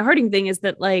with the Tonya Harding thing, is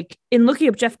that in looking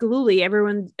up Jeff Gillooly,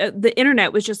 everyone, the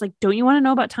internet was just don't you want to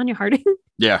know about Tonya Harding?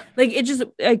 Yeah. It just,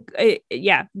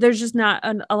 there's just not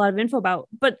a lot of info about,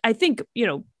 but I think,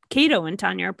 Cato and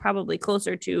Tonya are probably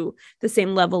closer to the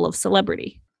same level of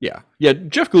celebrity. Yeah.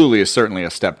 Jeff Gillooly is certainly a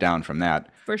step down from that.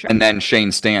 For sure. And then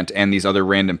Shane Stant and these other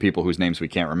random people whose names we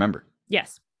can't remember.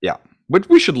 Yes. Yeah. Which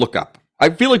we should look up.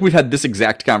 I feel like we've had this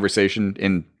exact conversation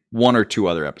in one or two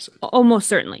other episodes. Almost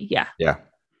certainly. Yeah. Yeah.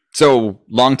 So,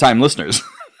 longtime listeners,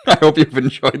 I hope you've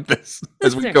enjoyed this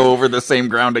as we go over the same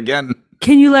ground again.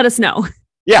 Can you let us know?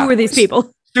 Yeah. Who are these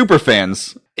people? Super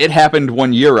fans. It happened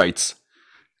 1 year rights.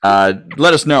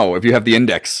 Let us know if you have the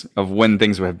index of when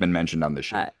things have been mentioned on this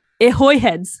show. Ahoy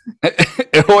heads.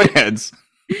 Ahoy heads.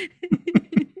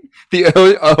 The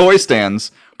Ahoy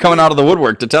stands coming out of the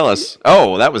woodwork to tell us,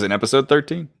 oh, that was in episode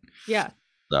 13. Yeah.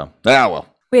 So, well.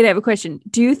 Wait, I have a question.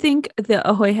 Do you think the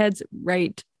Ahoy heads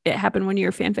write It Happened 1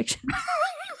 Year fan fiction?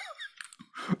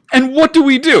 And what do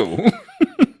we do?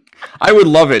 I would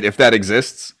love it if that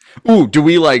exists. Ooh, do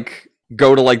we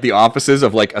go to the offices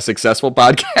of a successful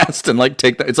podcast and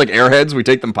take that? It's like Airheads. We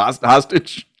take them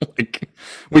hostage.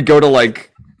 We go to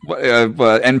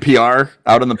NPR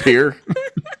out on the pier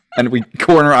and we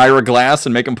corner Ira Glass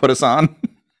and make him put us on.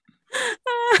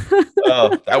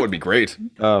 That would be great.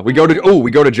 We go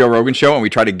to Joe Rogan's show and we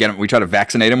try to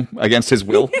vaccinate him against his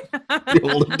will.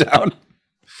 Hold him down.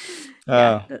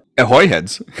 Ahoy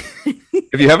heads.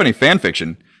 If you have any fan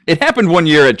fiction, it happened 1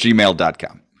 year at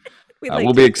gmail.com.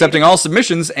 We'll be accepting all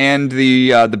submissions, and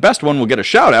the best one will get a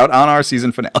shout out on our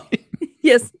season finale.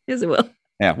 Yes, it will.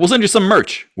 Yeah, we'll send you some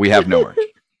merch. We have no merch.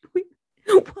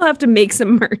 We'll have to make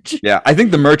some merch. Yeah, I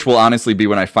think the merch will honestly be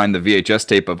when I find the VHS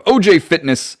tape of OJ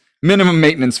Fitness Minimum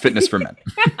Maintenance Fitness for Men.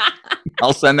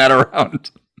 I'll send that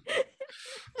around.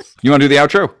 You want to do the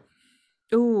outro?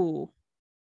 Ooh.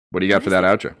 What do you got for that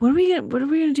outro? What are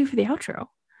we gonna do for the outro?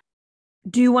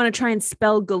 Do you want to try and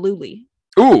spell Gillooly?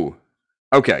 Ooh.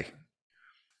 Okay.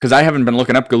 Because I haven't been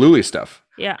looking up Gillooly stuff.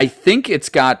 Yeah. I think it's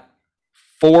got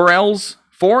 4 L's.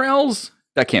 4 L's?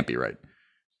 That can't be right.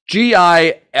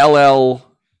 Gillolloll.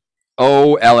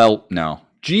 No.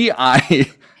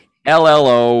 Gillolloly.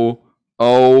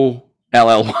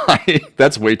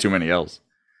 That's way too many L's.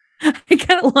 I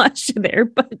kind of lost you there,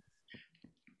 but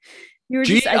you were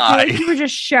just, I feel like you were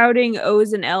just shouting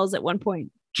O's and L's at one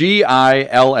point. Gillolloly.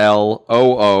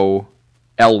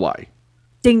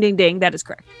 Ding, ding, ding. That is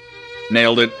correct.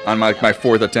 Nailed it on my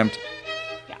fourth attempt.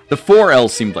 Yeah. The 4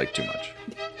 L's seemed like too much.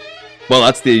 Well,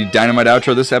 that's the dynamite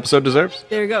outro this episode deserves.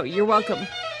 There you go. You're welcome.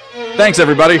 Thanks,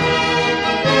 everybody.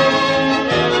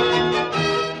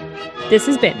 This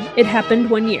has been It Happened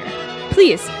 1 Year.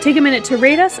 Please take a minute to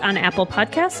rate us on Apple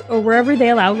Podcasts or wherever they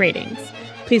allow ratings.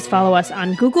 Please follow us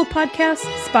on Google Podcasts,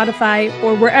 Spotify,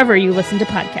 or wherever you listen to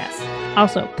podcasts.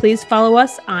 Also, please follow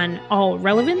us on all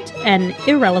relevant and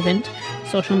irrelevant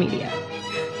social media.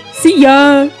 See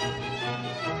ya!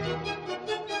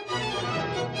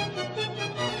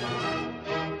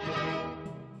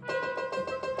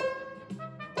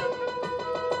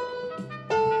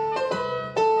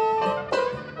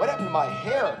 What happened to my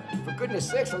hair? For goodness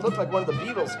sakes, I look like one of the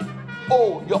Beatles.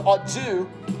 Oh, you ought to.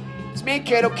 It's me,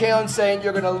 Kato Kaelin, saying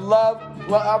you're gonna love,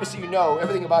 well, obviously you know,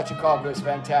 everything about Chicago is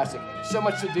fantastic. So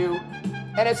much to do,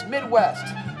 and it's Midwest.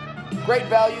 Great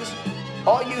values.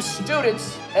 All you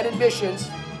students and admissions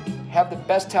have the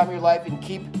best time of your life and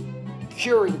keep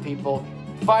curing people,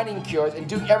 finding cures, and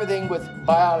doing everything with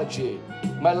biology,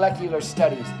 molecular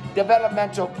studies,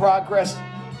 developmental progress,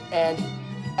 and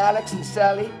Alex and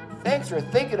Sally, thanks for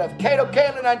thinking of Kato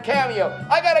Kaelin on Cameo.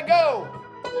 I gotta go!